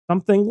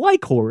 something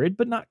like Horrid,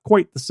 but not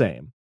quite the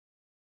same.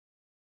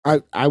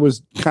 I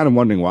was kind of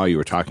wondering while you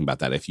were talking about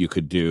that, if you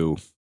could do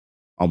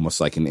almost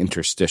like an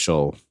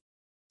interstitial,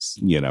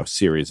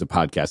 series of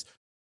podcasts,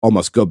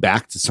 almost go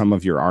back to some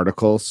of your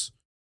articles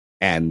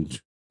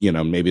and,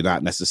 maybe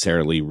not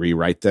necessarily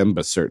rewrite them,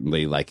 but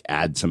certainly like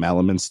add some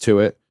elements to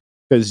it.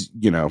 Because,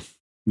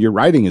 your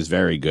writing is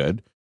very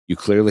good. You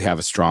clearly have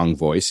a strong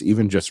voice.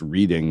 Even just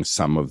reading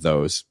some of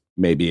those,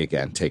 maybe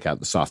again, take out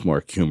the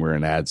sophomore humor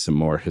and add some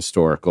more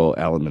historical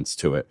elements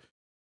to it.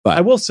 But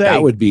I will say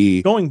that would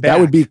be going back. That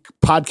would be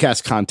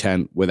podcast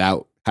content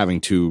without having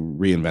to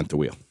reinvent the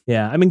wheel.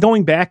 Yeah. I mean,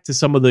 going back to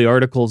some of the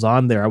articles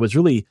on there, I was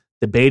really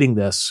debating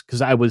this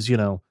because I was,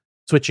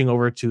 switching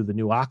over to the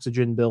new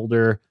Oxygen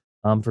builder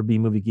for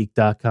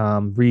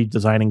bmoviegeek.com,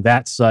 redesigning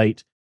that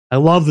site. I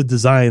love the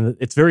design.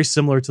 It's very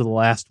similar to the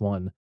last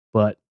one,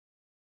 but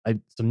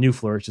some new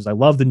flourishes. I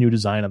love the new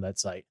design of that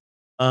site.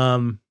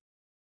 I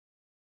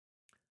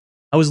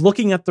was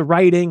looking at the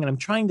writing and I'm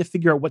trying to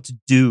figure out what to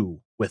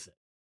do with it.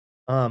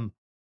 I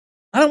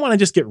don't want to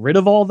just get rid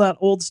of all that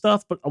old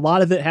stuff, but a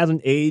lot of it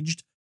hasn't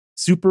aged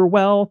super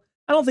well.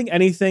 I don't think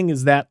anything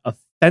is that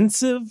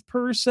offensive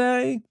per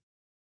se,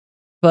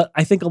 but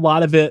I think a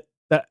lot of it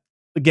that,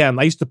 again,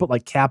 I used to put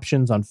like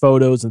captions on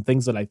photos and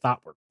things that I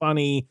thought were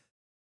funny.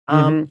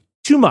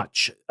 Too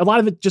much. A lot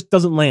of it just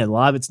doesn't land. A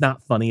lot of it's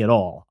not funny at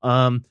all.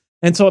 And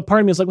so a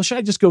part of me is like, well, should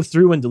I just go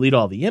through and delete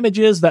all the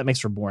images? That makes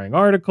for boring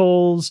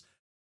articles.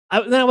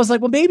 then I was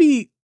like, well,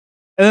 maybe.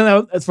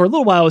 And then for a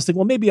little while, I was thinking,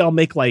 well, maybe I'll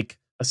make like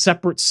a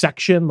separate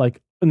section,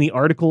 like in the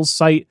articles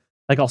site.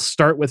 Like I'll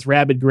start with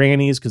Rabid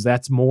Grannies because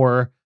that's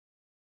more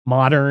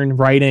modern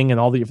writing, and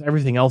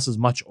everything else is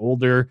much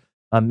older.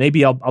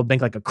 Maybe I'll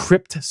make like a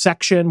crypt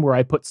section where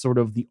I put sort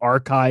of the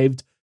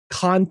archived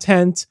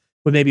content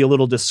with maybe a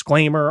little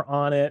disclaimer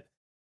on it.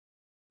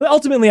 But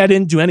ultimately, I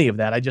didn't do any of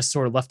that. I just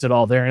sort of left it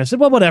all there, and I said,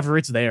 well, whatever,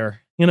 it's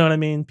there. You know what I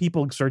mean?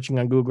 People searching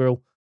on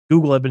Google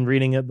have been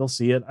reading it; they'll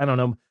see it. I don't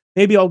know.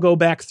 Maybe I'll go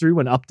back through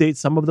and update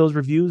some of those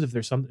reviews if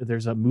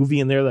there's a movie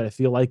in there that I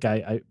feel like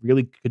I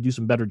really could do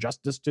some better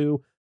justice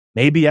to.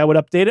 Maybe I would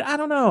update it. I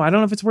don't know. I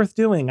don't know if it's worth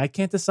doing. I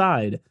can't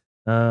decide.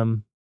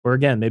 Or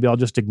again, maybe I'll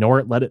just ignore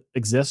it, let it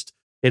exist.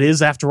 It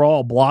is, after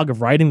all, a blog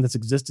of writing that's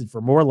existed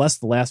for more or less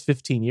the last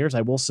 15 years.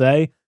 I will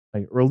say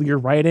my earlier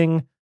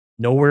writing,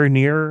 nowhere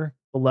near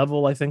the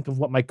level, I think, of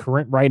what my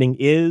current writing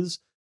is.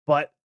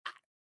 But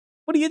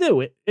what do you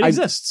do? It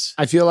exists.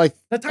 I feel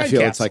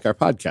it's like our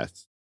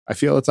podcast.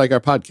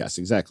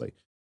 Exactly.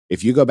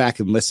 If you go back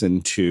and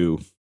listen to,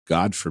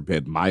 God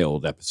forbid, my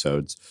old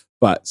episodes,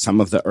 but some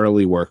of the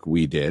early work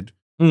we did,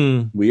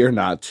 we are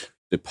not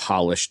the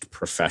polished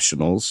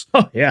professionals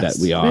that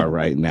we are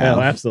right now.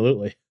 Oh,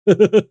 absolutely.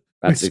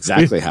 That's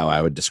exactly how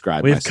I would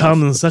describe We've myself.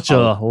 come such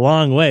a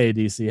long way,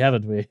 DC,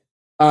 haven't we?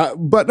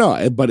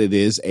 But it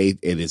is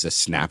a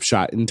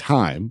snapshot in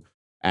time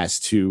as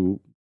to,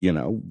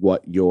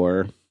 what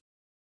your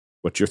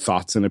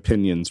thoughts and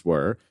opinions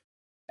were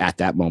at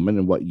that moment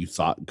and what you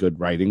thought good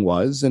writing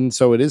was. And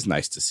so it is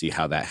nice to see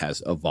how that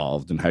has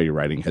evolved and how your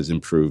writing has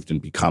improved and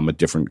become a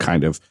different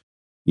kind of,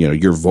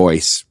 your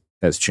voice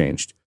has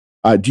changed.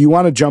 Do you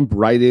want to jump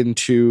right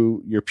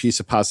into your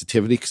piece of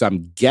positivity? Because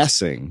I'm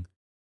guessing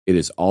it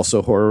is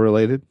also horror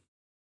related.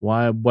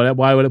 Why?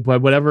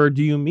 Whatever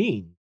do you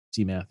mean,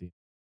 C. Matthew?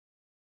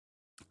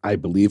 I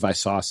believe I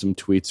saw some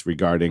tweets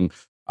regarding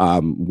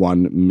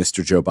one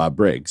Mr. Joe Bob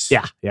Briggs.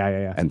 Yeah.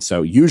 And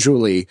so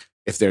usually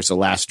if there's a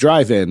last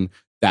drive-in,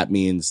 that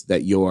means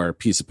that your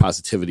piece of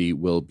positivity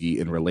will be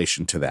in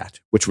relation to that,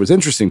 which was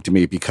interesting to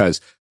me because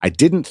I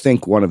didn't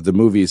think one of the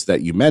movies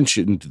that you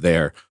mentioned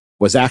there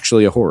was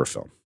actually a horror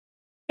film.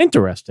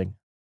 Interesting.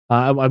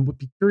 I would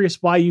be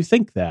curious why you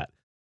think that,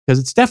 because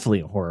it's definitely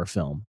a horror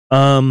film.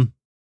 Well,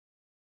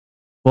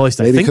 at least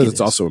I think because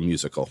it's also a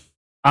musical.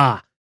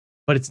 But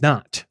it's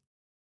not.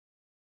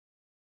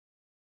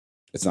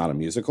 It's not a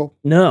musical?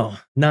 No,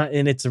 not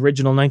in its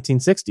original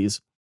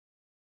 1960s.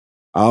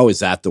 Oh, is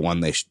that the one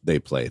they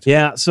played?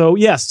 Yeah. So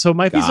yes. So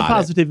my piece of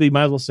positivity,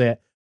 might as well say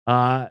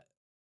it.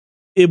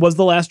 It was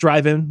the last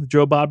drive-in with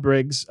Joe Bob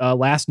Briggs.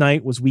 Last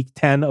night was week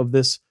 10 of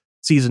this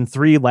season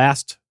 3.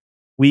 Last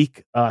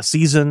week,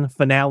 season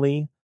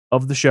finale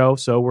of the show.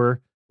 So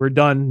we're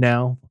done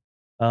now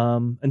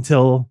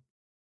until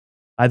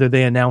either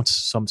they announce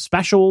some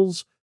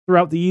specials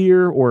throughout the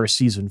year or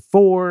season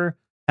 4.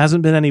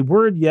 Hasn't been any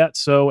word yet.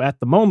 So at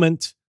the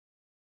moment,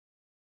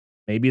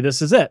 maybe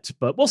this is it,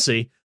 but we'll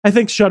see. I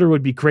think Shudder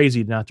would be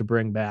crazy not to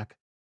bring back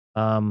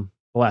The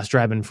Last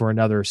Drive-In for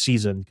another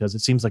season, because it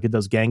seems like it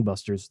does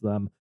gangbusters.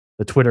 The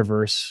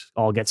Twitterverse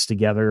all gets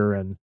together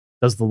and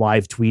does the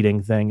live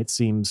tweeting thing. It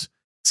seems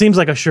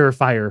like a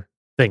surefire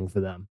thing for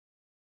them.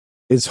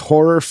 Is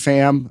horror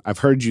fam?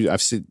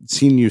 I've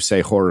seen you say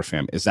horror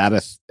fam. Is that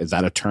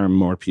a term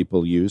more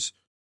people use?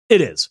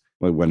 It is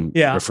when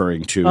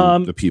referring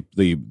to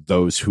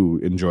those who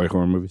enjoy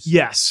horror movies.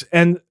 Yes,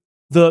 and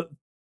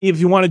if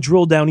you want to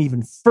drill down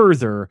even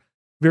further.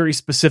 Very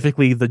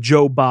specifically, the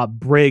Joe Bob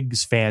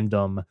Briggs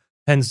fandom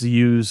tends to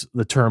use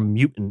the term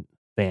mutant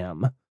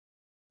fam.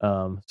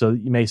 So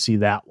you may see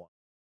that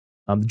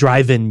one.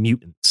 Drive-in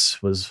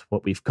mutants was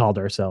what we've called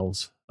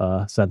ourselves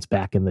since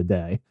back in the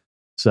day.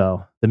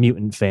 So the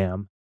mutant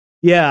fam.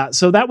 Yeah,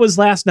 so that was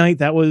last night.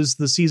 That was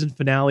the season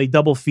finale,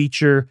 double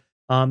feature.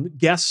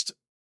 Guest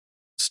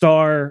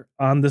star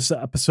on this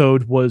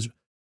episode was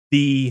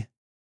the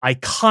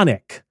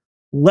iconic,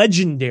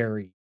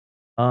 legendary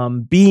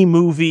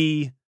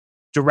B-movie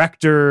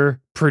director,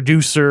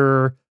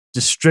 producer,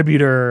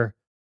 distributor,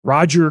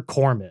 Roger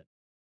Corman.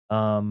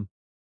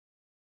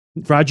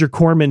 Roger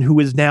Corman, who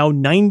is now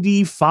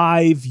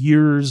 95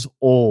 years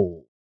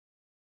old,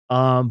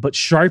 but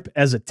sharp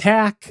as a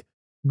tack,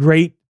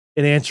 great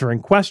in answering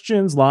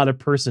questions, a lot of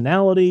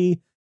personality,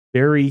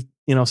 very,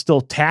 still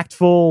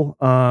tactful.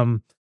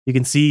 You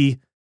can see,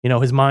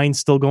 his mind's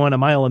still going a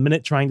mile a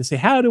minute trying to say,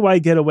 how do I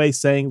get away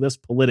saying this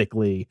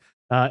politically?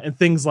 And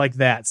things like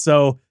that.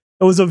 So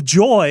it was of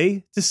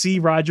joy to see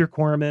Roger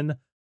Corman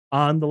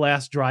on The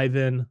Last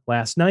Drive-In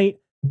last night.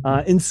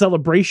 In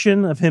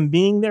celebration of him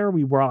being there,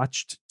 we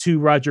watched 2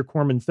 Roger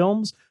Corman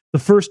films. The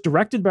first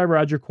directed by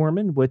Roger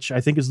Corman, which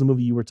I think is the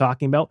movie you were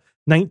talking about,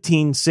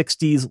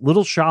 1960s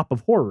Little Shop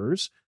of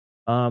Horrors,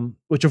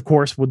 which of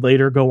course would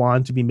later go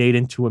on to be made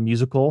into a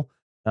musical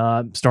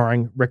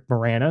starring Rick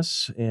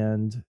Moranis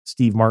and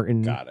Steve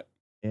Martin. Got it.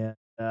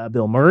 And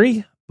Bill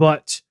Murray.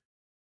 But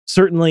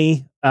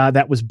certainly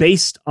that was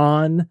based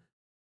on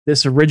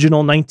this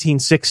original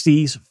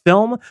 1960s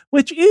film,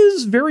 which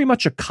is very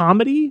much a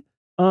comedy.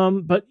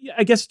 But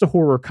I guess it's a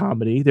horror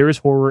comedy. There is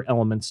horror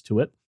elements to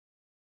it.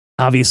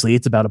 Obviously,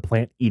 it's about a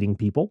plant eating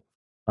people.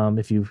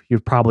 If you're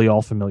probably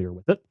all familiar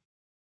with it.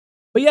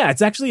 But yeah,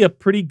 it's actually a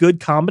pretty good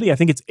comedy. I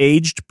think it's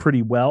aged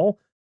pretty well.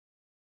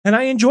 And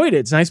I enjoyed it.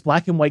 It's a nice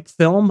black and white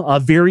film. A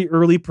very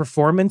early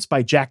performance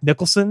by Jack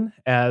Nicholson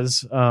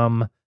as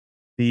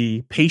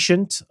the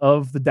patient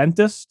of the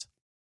dentist.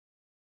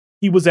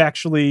 He was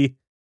actually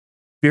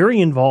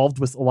very involved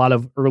with a lot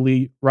of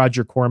early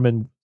Roger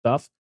Corman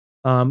stuff.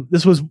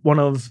 This was one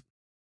of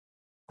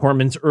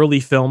Corman's early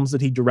films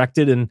that he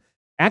directed. And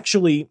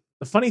actually,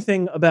 the funny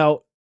thing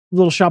about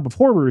Little Shop of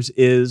Horrors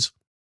is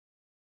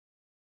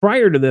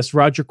prior to this,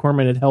 Roger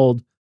Corman had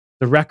held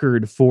the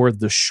record for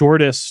the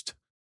shortest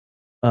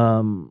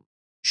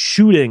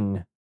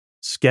shooting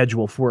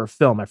schedule for a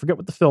film. I forget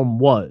what the film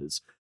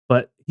was,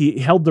 but he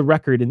held the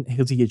record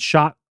because he had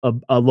shot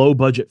a low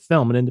budget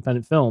film, an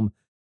independent film,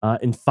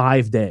 in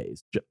 5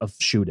 days of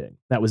shooting.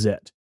 That was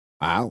it.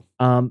 Wow.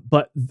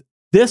 But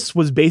this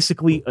was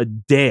basically a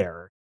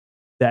dare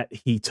that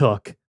he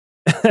took.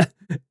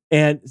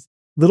 And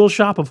Little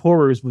Shop of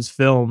Horrors was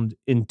filmed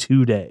in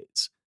 2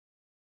 days.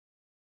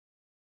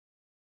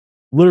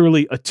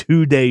 Literally a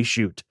 2-day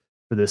shoot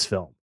for this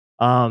film.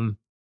 And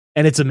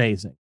it's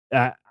amazing.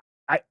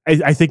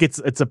 I think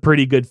it's a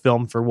pretty good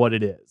film for what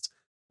it is.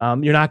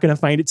 You're not going to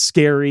find it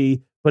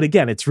scary, but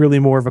again, it's really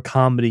more of a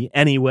comedy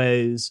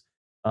anyways.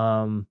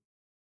 And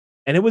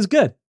it was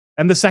good.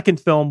 And the second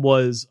film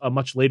was a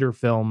much later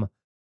film.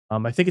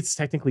 I think it's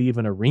technically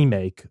even a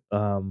remake.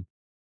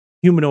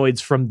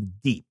 Humanoids from the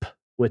Deep,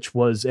 which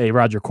was a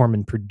Roger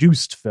Corman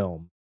produced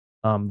film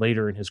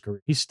later in his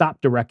career. He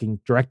stopped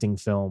directing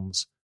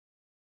films,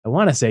 I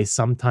want to say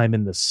sometime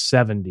in the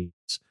 70s.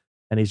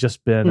 And he's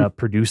just been a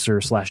producer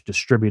 /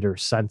 distributor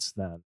since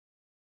then.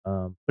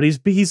 But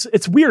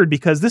it's weird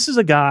because this is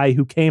a guy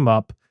who came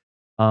up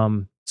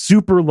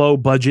super low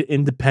budget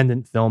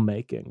independent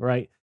filmmaking,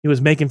 right? He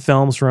was making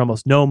films for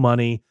almost no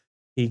money.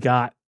 He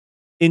got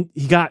a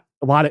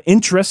lot of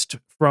interest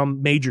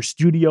from major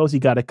studios. He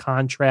got a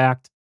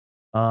contract,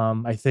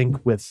 I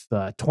think, with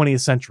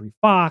 20th Century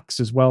Fox,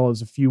 as well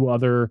as a few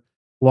other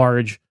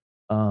large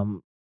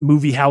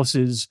movie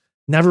houses.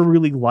 Never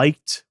really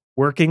liked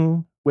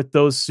working with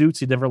those suits.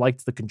 He never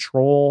liked the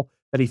control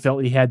that he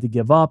felt he had to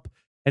give up.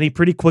 And he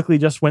pretty quickly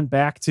just went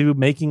back to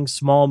making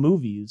small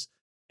movies.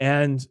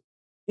 And,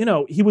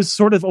 he was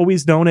sort of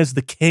always known as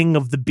the king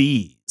of the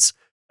Bs,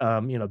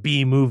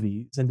 B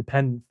movies,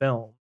 independent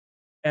film.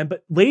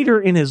 But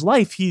later in his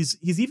life, he's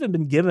even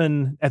been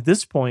given at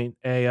this point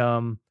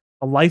a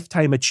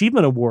Lifetime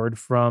Achievement Award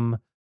from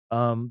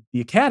the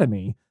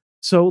Academy.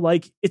 So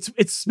like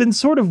it's been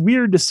sort of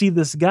weird to see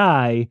this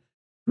guy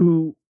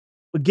who,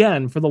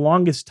 again, for the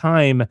longest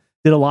time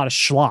did a lot of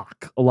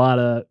schlock, a lot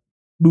of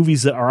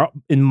movies that are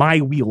in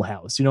my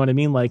wheelhouse. You know what I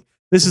mean? Like,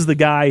 this is the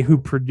guy who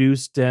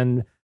produced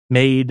and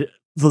made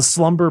the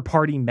Slumber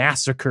Party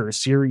Massacre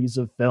series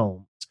of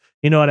films.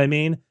 You know what I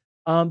mean?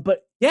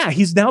 But yeah,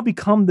 he's now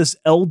become this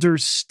elder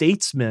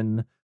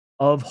statesman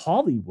of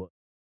Hollywood,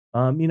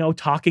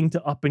 talking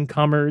to up and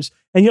comers.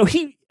 And,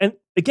 and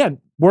again,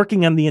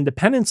 working on the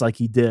independents like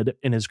he did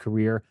in his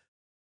career,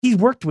 he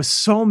worked with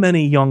so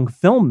many young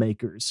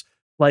filmmakers.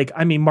 Like,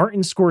 I mean,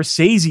 Martin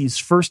Scorsese's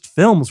first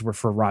films were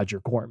for Roger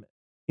Corman.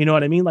 You know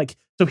what I mean? Like,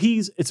 so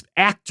it's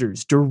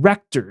actors,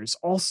 directors,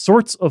 all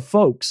sorts of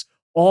folks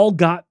all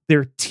got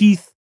their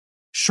teeth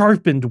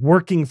sharpened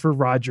working for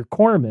Roger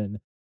Corman.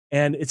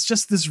 And it's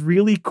just this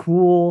really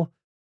cool,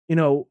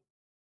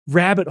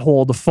 rabbit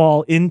hole to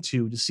fall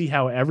into, to see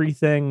how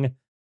everything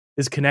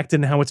is connected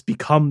and how it's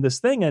become this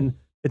thing. And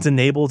it's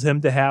enabled him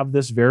to have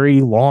this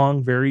very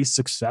long, very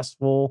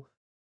successful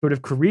sort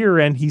of career.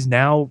 And he's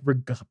now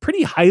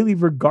pretty highly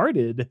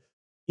regarded,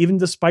 even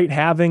despite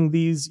having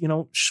these,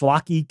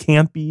 schlocky,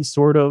 campy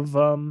sort of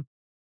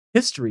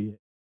history.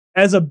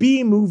 As a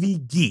B movie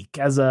geek,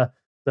 as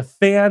the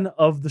fan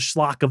of the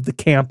schlock, of the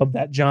camp, of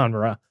that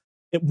genre,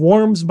 it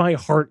warms my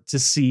heart to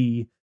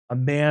see a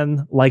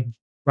man like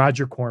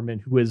Roger Corman,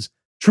 who has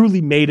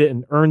truly made it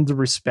and earned the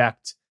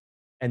respect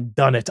and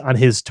done it on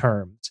his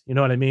terms. You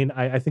know what I mean?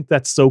 I think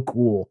that's so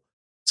cool.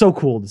 So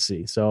cool to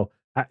see. So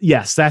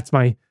yes, that's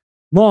my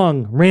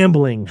long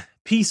rambling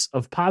piece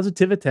of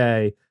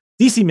positivity.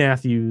 DC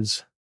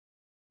Matthews,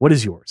 what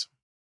is yours?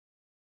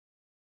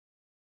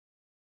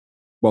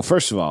 Well,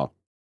 first of all,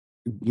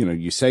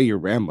 you say you're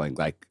rambling.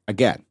 Like,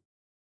 again,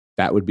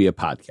 that would be a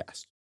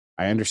podcast.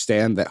 I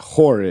understand that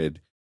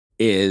Horrid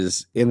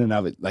is in and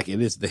of it, like,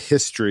 it is the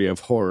history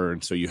of horror.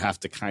 And so you have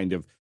to kind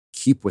of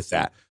keep with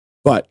that.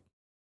 But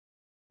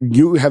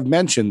you have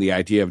mentioned the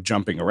idea of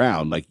jumping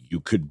around. Like, you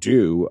could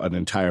do an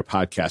entire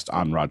podcast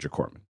on Roger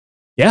Corman.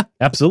 Yeah,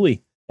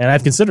 absolutely. And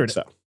I've considered it.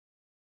 So,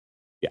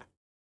 yeah.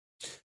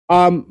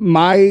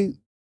 My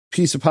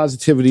piece of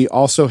positivity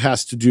also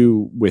has to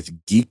do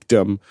with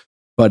geekdom,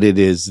 but it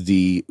is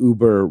the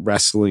uber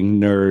wrestling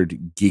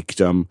nerd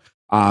geekdom.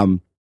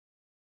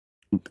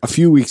 A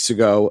few weeks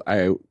ago,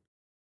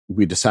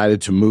 we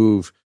decided to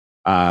move,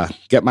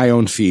 get my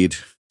own feed.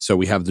 So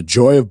we have the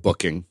Joy of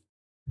Booking,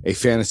 a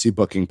fantasy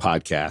booking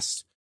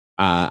podcast.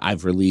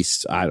 I've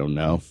released, I don't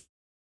know,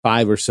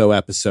 5 or so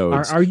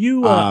episodes. Are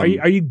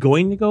you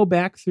going to go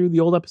back through the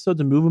old episodes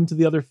and move them to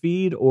the other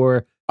feed,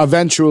 or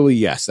eventually?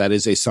 Yes, that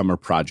is a summer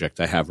project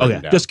I have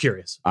written down. Just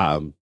curious.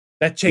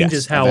 That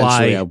changes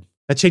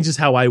that changes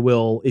how I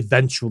will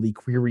eventually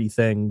query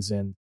things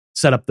and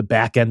set up the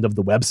back end of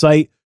the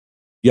website.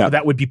 Yeah,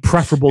 that would be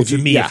preferable to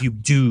me if you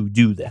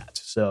do that.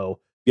 So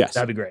yes,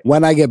 that'd be great.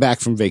 When I get back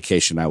from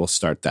vacation, I will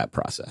start that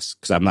process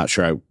because I'm not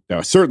sure.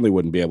 I certainly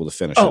wouldn't be able to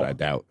finish it. I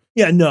doubt.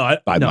 Yeah,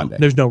 by Monday.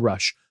 There's no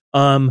rush.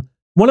 One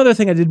other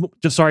thing I did,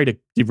 just sorry to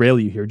derail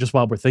you here, just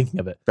while we're thinking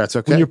of it. That's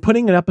okay. When you're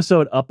putting an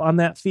episode up on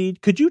that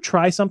feed, could you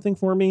try something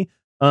for me?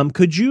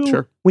 Could you,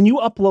 sure. When you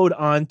upload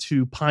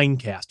onto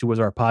Pinecast, who was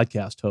our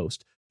podcast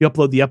host, you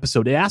upload the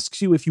episode, it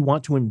asks you if you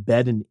want to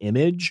embed an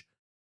image.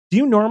 Do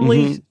you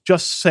normally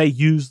just say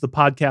use the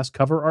podcast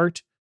cover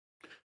art?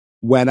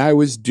 When I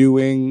was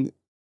doing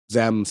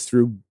them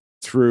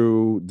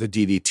through the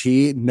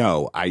DDT,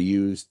 no, I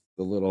used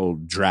the little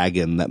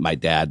dragon that my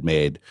dad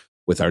made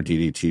with our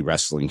DDT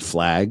wrestling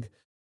flag.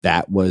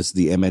 That was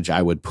the image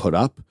I would put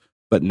up.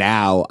 But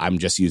now I'm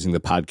just using the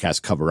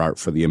podcast cover art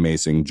for the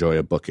amazing Joy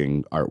of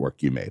Booking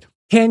artwork you made.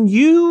 Can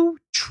you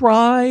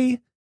try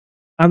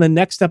on the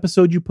next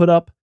episode you put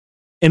up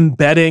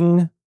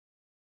embedding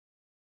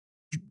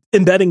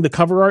the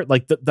cover art?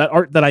 Like that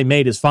art that I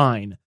made is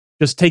fine.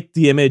 Just take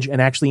the image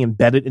and actually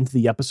embed it into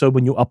the episode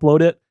when you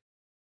upload it.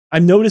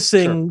 I'm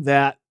noticing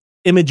that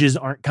images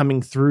aren't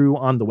coming through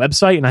on the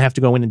website and I have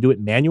to go in and do it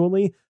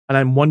manually. And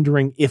I'm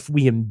wondering if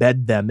we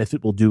embed them, if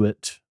it will do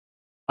it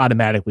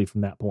automatically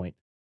from that point.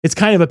 It's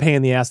kind of a pain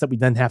in the ass that we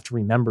then have to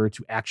remember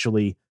to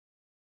actually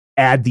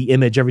add the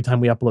image every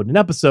time we upload an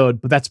episode,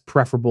 but that's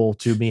preferable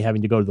to me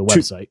having to go to the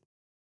website.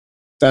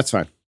 That's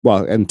fine.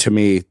 Well, and to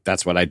me,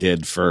 that's what I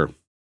did for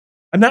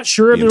I'm not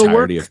sure if the it'll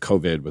work entirety of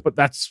COVID. But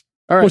that's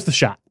all right. What's the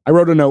shot? I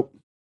wrote a note.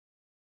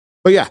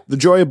 But yeah, the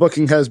Joy of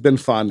Booking has been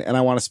fun. And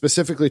I want to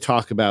specifically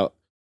talk about,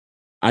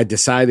 I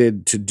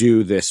decided to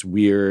do this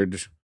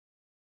weird,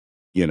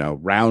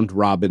 round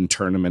robin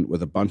tournament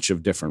with a bunch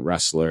of different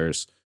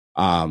wrestlers.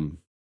 And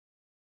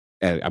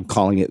I'm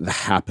calling it The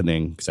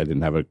Happening because I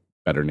didn't have a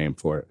better name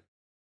for it.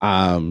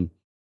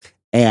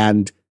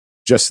 And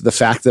just the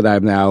fact that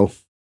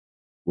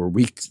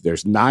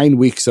there's 9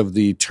 weeks of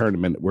the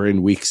tournament. We're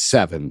in week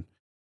 7.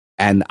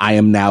 And I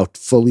am now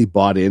fully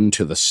bought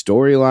into the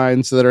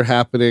storylines that are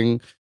happening.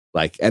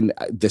 And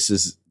this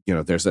is,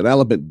 there's an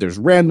element, there's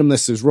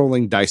randomness, there's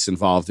rolling dice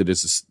involved. It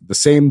is the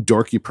same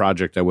dorky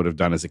project I would have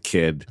done as a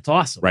kid. That's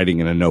awesome. Writing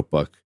in a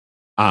notebook.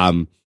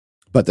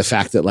 But the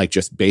fact that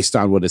just based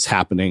on what is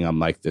happening, I'm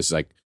there's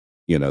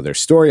there's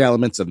story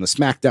elements on the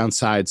SmackDown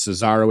side.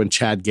 Cesaro and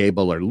Chad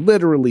Gable are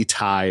literally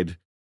tied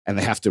and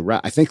they have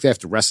to, I think they have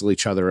to wrestle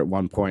each other at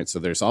one point. So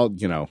there's all,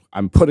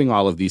 I'm putting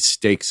all of these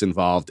stakes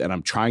involved and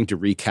I'm trying to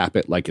recap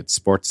it like it's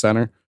Sports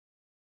Center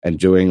and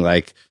doing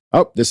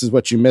this is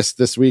what you missed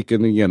this week.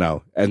 And,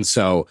 and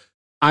so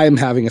I'm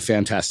having a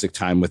fantastic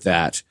time with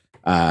that.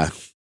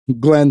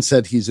 Glenn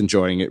said he's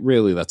enjoying it.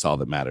 Really, that's all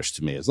that matters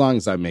to me. As long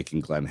as I'm making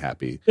Glenn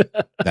happy,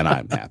 then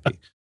I'm happy.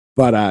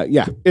 But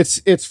yeah,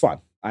 it's fun.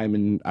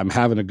 I'm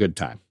having a good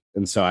time.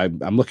 And so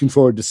I'm looking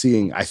forward to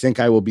seeing, I think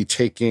I will be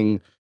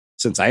taking,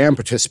 since I am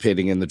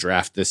participating in the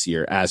draft this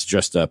year as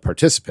just a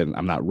participant,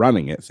 I'm not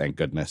running it, thank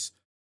goodness.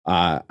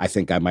 I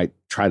think I might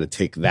try to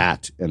take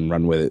that and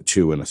run with it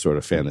too in a sort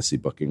of fantasy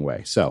booking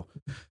way. So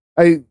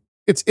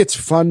it's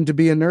fun to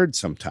be a nerd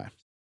sometimes.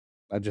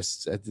 I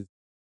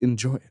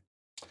enjoy it.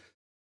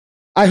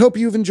 I hope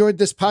you've enjoyed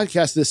this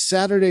podcast, this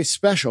Saturday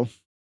special.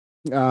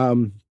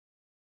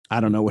 I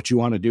don't know what you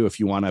want to do.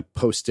 If you want to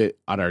post it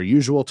at our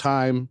usual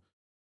time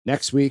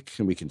next week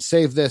and we can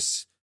save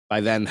this. By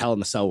then, Hell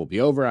in a Cell will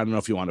be over. I don't know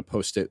if you want to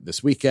post it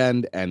this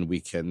weekend and we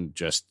can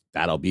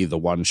that'll be the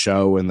one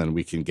show. And then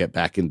we can get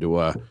back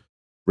into a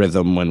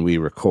rhythm when we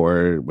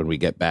record, when we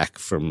get back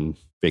from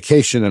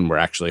vacation and we're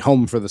actually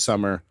home for the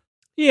summer.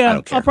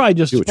 Yeah, I'll probably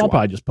just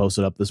post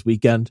it up this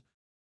weekend.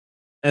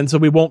 And so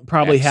we won't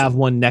probably have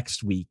one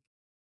next week.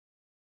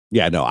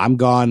 Yeah, no, I'm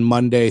gone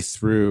Monday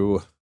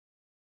through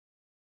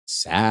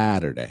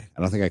Saturday. I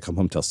don't think I come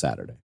home till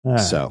Saturday.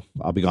 So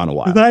I'll be gone a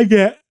while. If I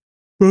get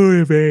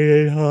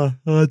motivated,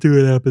 I'll do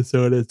an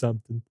episode or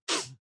something.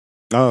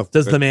 Oh,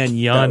 does the man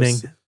yawning?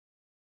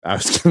 I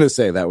was going to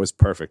say that was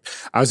perfect.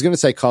 I was going to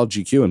say call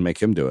GQ and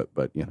make him do it,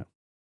 but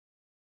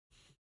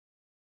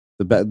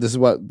this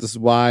is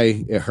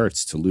why it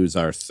hurts to lose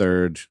our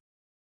third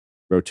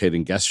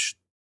rotating guest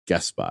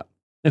spot.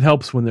 It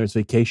helps when there's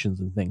vacations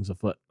and things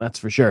afoot. That's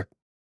for sure.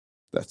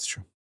 That's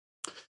true.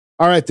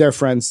 All right there,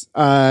 friends.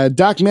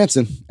 Doc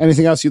Manson,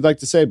 anything else you'd like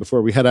to say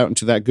before we head out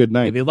into that good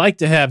night? If you'd like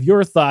to have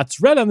your thoughts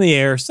read on the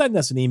air, send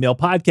us an email,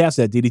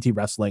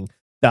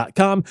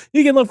 podcast@ddtwrestling.com.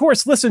 You can, of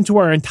course, listen to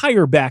our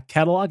entire back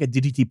catalog at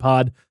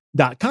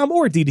ddtpod.com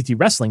or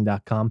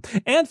ddtwrestling.com.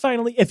 And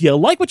finally, if you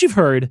like what you've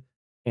heard,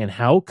 and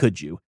how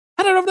could you,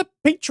 head on over to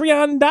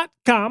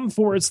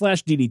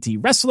patreon.com/DDT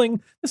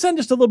Wrestling to send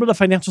just a little bit of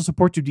financial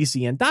support to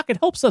DC and Doc. It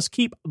helps us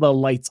keep the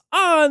lights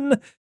on,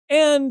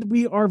 and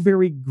we are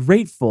very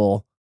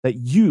grateful that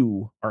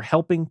you are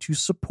helping to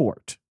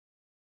support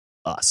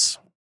us.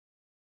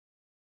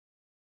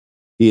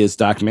 He is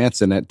Doc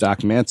Manson at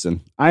Doc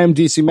Manson. I am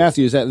DC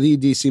Matthews at the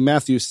DC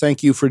Matthews.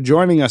 Thank you for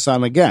joining us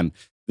on, again,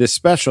 this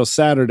special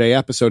Saturday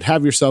episode.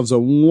 Have yourselves a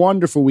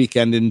wonderful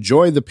weekend.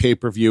 Enjoy the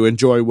pay-per-view.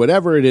 Enjoy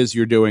whatever it is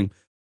you're doing,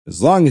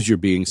 as long as you're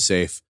being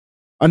safe.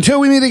 Until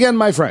we meet again,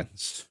 my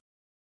friends,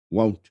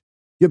 won't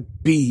you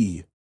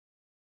be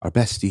our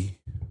bestie?